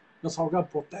protected us. That's how God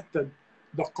protected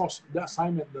the cause, the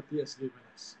assignment that He has given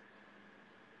us.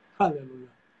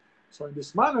 Hallelujah. So in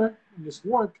this manner, in this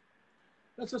work,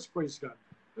 let's just praise God.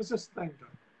 Let's just thank God.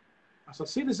 As a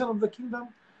citizen of the kingdom,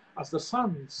 as the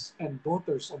sons and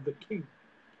daughters of the King,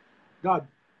 God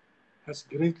has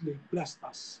greatly blessed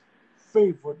us,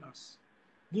 favored us,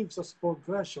 gives us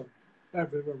progression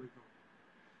everywhere we go.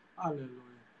 Hallelujah.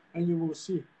 And you will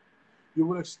see, you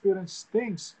will experience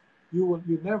things you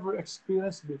never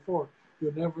experienced before,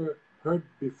 you never heard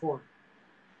before.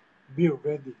 Be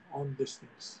ready on these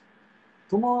things.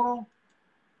 Tomorrow,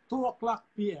 2 o'clock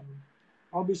p.m.,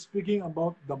 I'll be speaking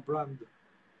about the brand,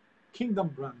 Kingdom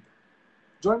brand.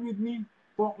 Join with me,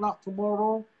 2 o'clock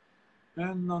tomorrow,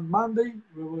 and on Monday,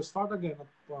 we will start again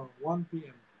at 1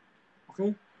 p.m.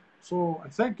 Okay? So I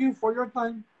thank you for your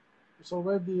time. It's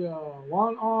already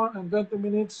 1 hour and 20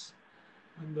 minutes.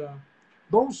 And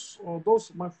those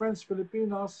my friends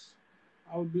Filipinos,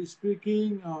 I'll be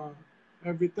speaking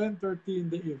every 10:30 in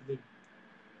the evening.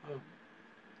 Uh,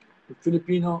 the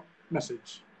Filipino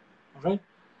message. Okay?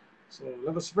 So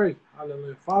let us pray.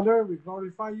 Hallelujah. Father, we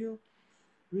glorify you.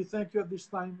 We thank you at this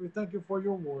time. We thank you for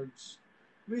your words.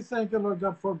 We thank you, Lord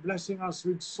God, for blessing us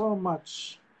with so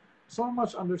much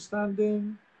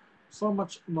understanding, so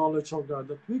much knowledge, oh God,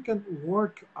 that we can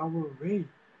work our way,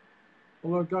 oh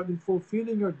Lord God, in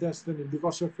fulfilling your destiny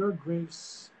because of your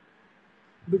grace,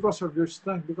 because of your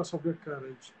strength, because of your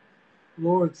courage.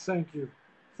 Lord, thank you.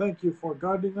 Thank you for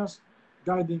guarding us,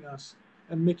 guiding us,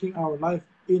 and making our life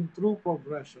in true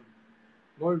progression.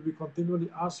 Lord, we continually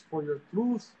ask for your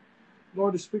truth.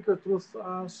 Lord, speak your truth to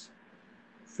us.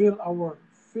 Fill our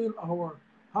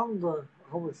hunger,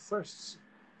 our thirsts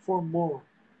for more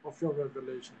of your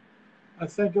revelation. I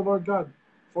thank you, Lord God,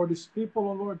 for these people,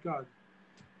 oh Lord God.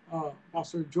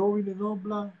 Pastor Joey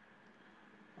Linobla,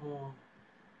 uh,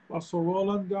 Pastor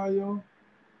Roland Gayo,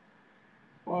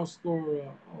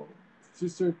 Pastor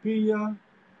Sister Pia,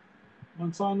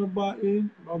 Manzano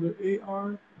Bain, Brother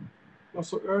A.R.,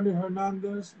 Pastor Ernie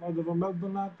Hernandez, Brother Romel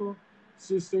Donato,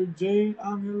 Sister Jane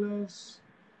Angeles,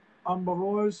 Amba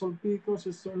Roy, Solpico,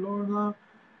 Sister Lorna,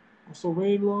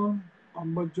 Sorelo,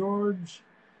 Amba George,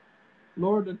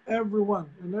 Lord, and everyone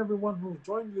who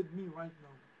joined with me right now.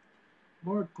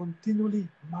 Lord, continually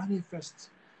manifest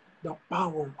the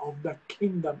power of the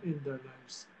kingdom in their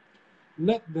lives.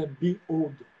 Let them be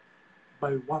awed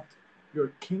by what your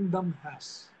kingdom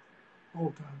has. Oh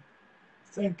God,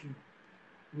 thank you.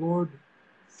 Lord,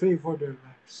 favor their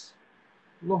lives.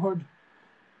 Lord,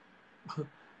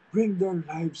 bring their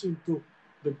lives into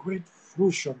the great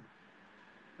fruition,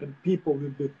 and people will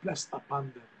be blessed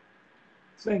upon them.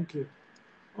 Thank you.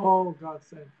 Oh God,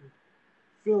 thank you.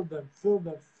 Fill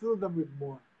them with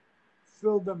more.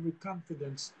 Fill them with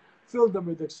confidence. Fill them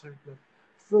with excitement.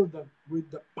 Fill them with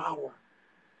the power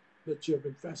that you have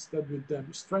invested with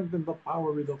them. Strengthen the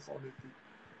power with authority.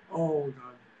 Oh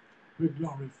God, we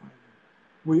glorify you.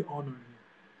 We honor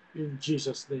you. In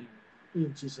Jesus' name.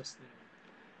 In Jesus'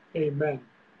 name. Amen.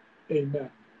 Amen.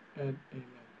 And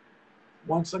amen.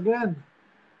 Once again,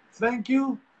 thank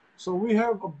you. So we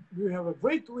have a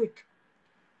great week.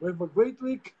 We have a great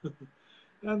week.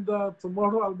 And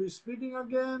tomorrow I'll be speaking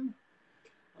again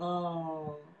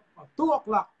at 2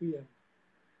 o'clock p.m.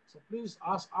 So please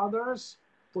ask others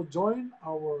to join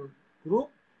our group,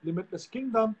 Limitless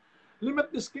Kingdom.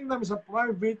 Limitless Kingdom is a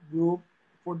private group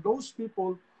for those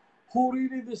people who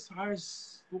really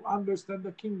desires to understand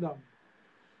the kingdom.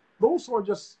 Those who are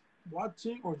just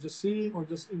watching or just seeing or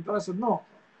just interested, no.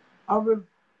 I will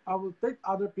I will take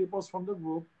other peoples from the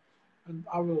group And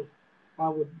I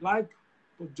would like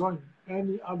to join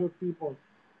any other people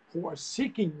who are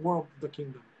seeking more of the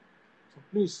kingdom. So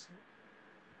please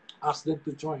ask them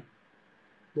to join.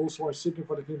 Those who are seeking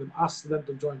for the kingdom, ask them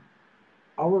to join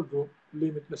our group,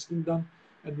 Limitless Kingdom,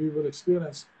 and we will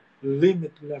experience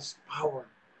limitless power,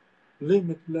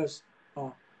 limitless uh,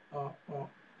 uh, uh,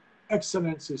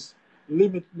 excellencies,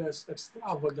 limitless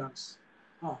extravagance.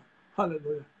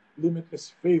 Hallelujah.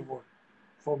 Limitless favor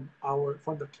from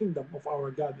the kingdom of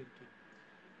our God and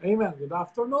King. Amen. Good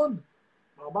afternoon.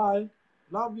 Bye bye.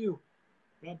 Love you.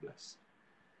 God bless.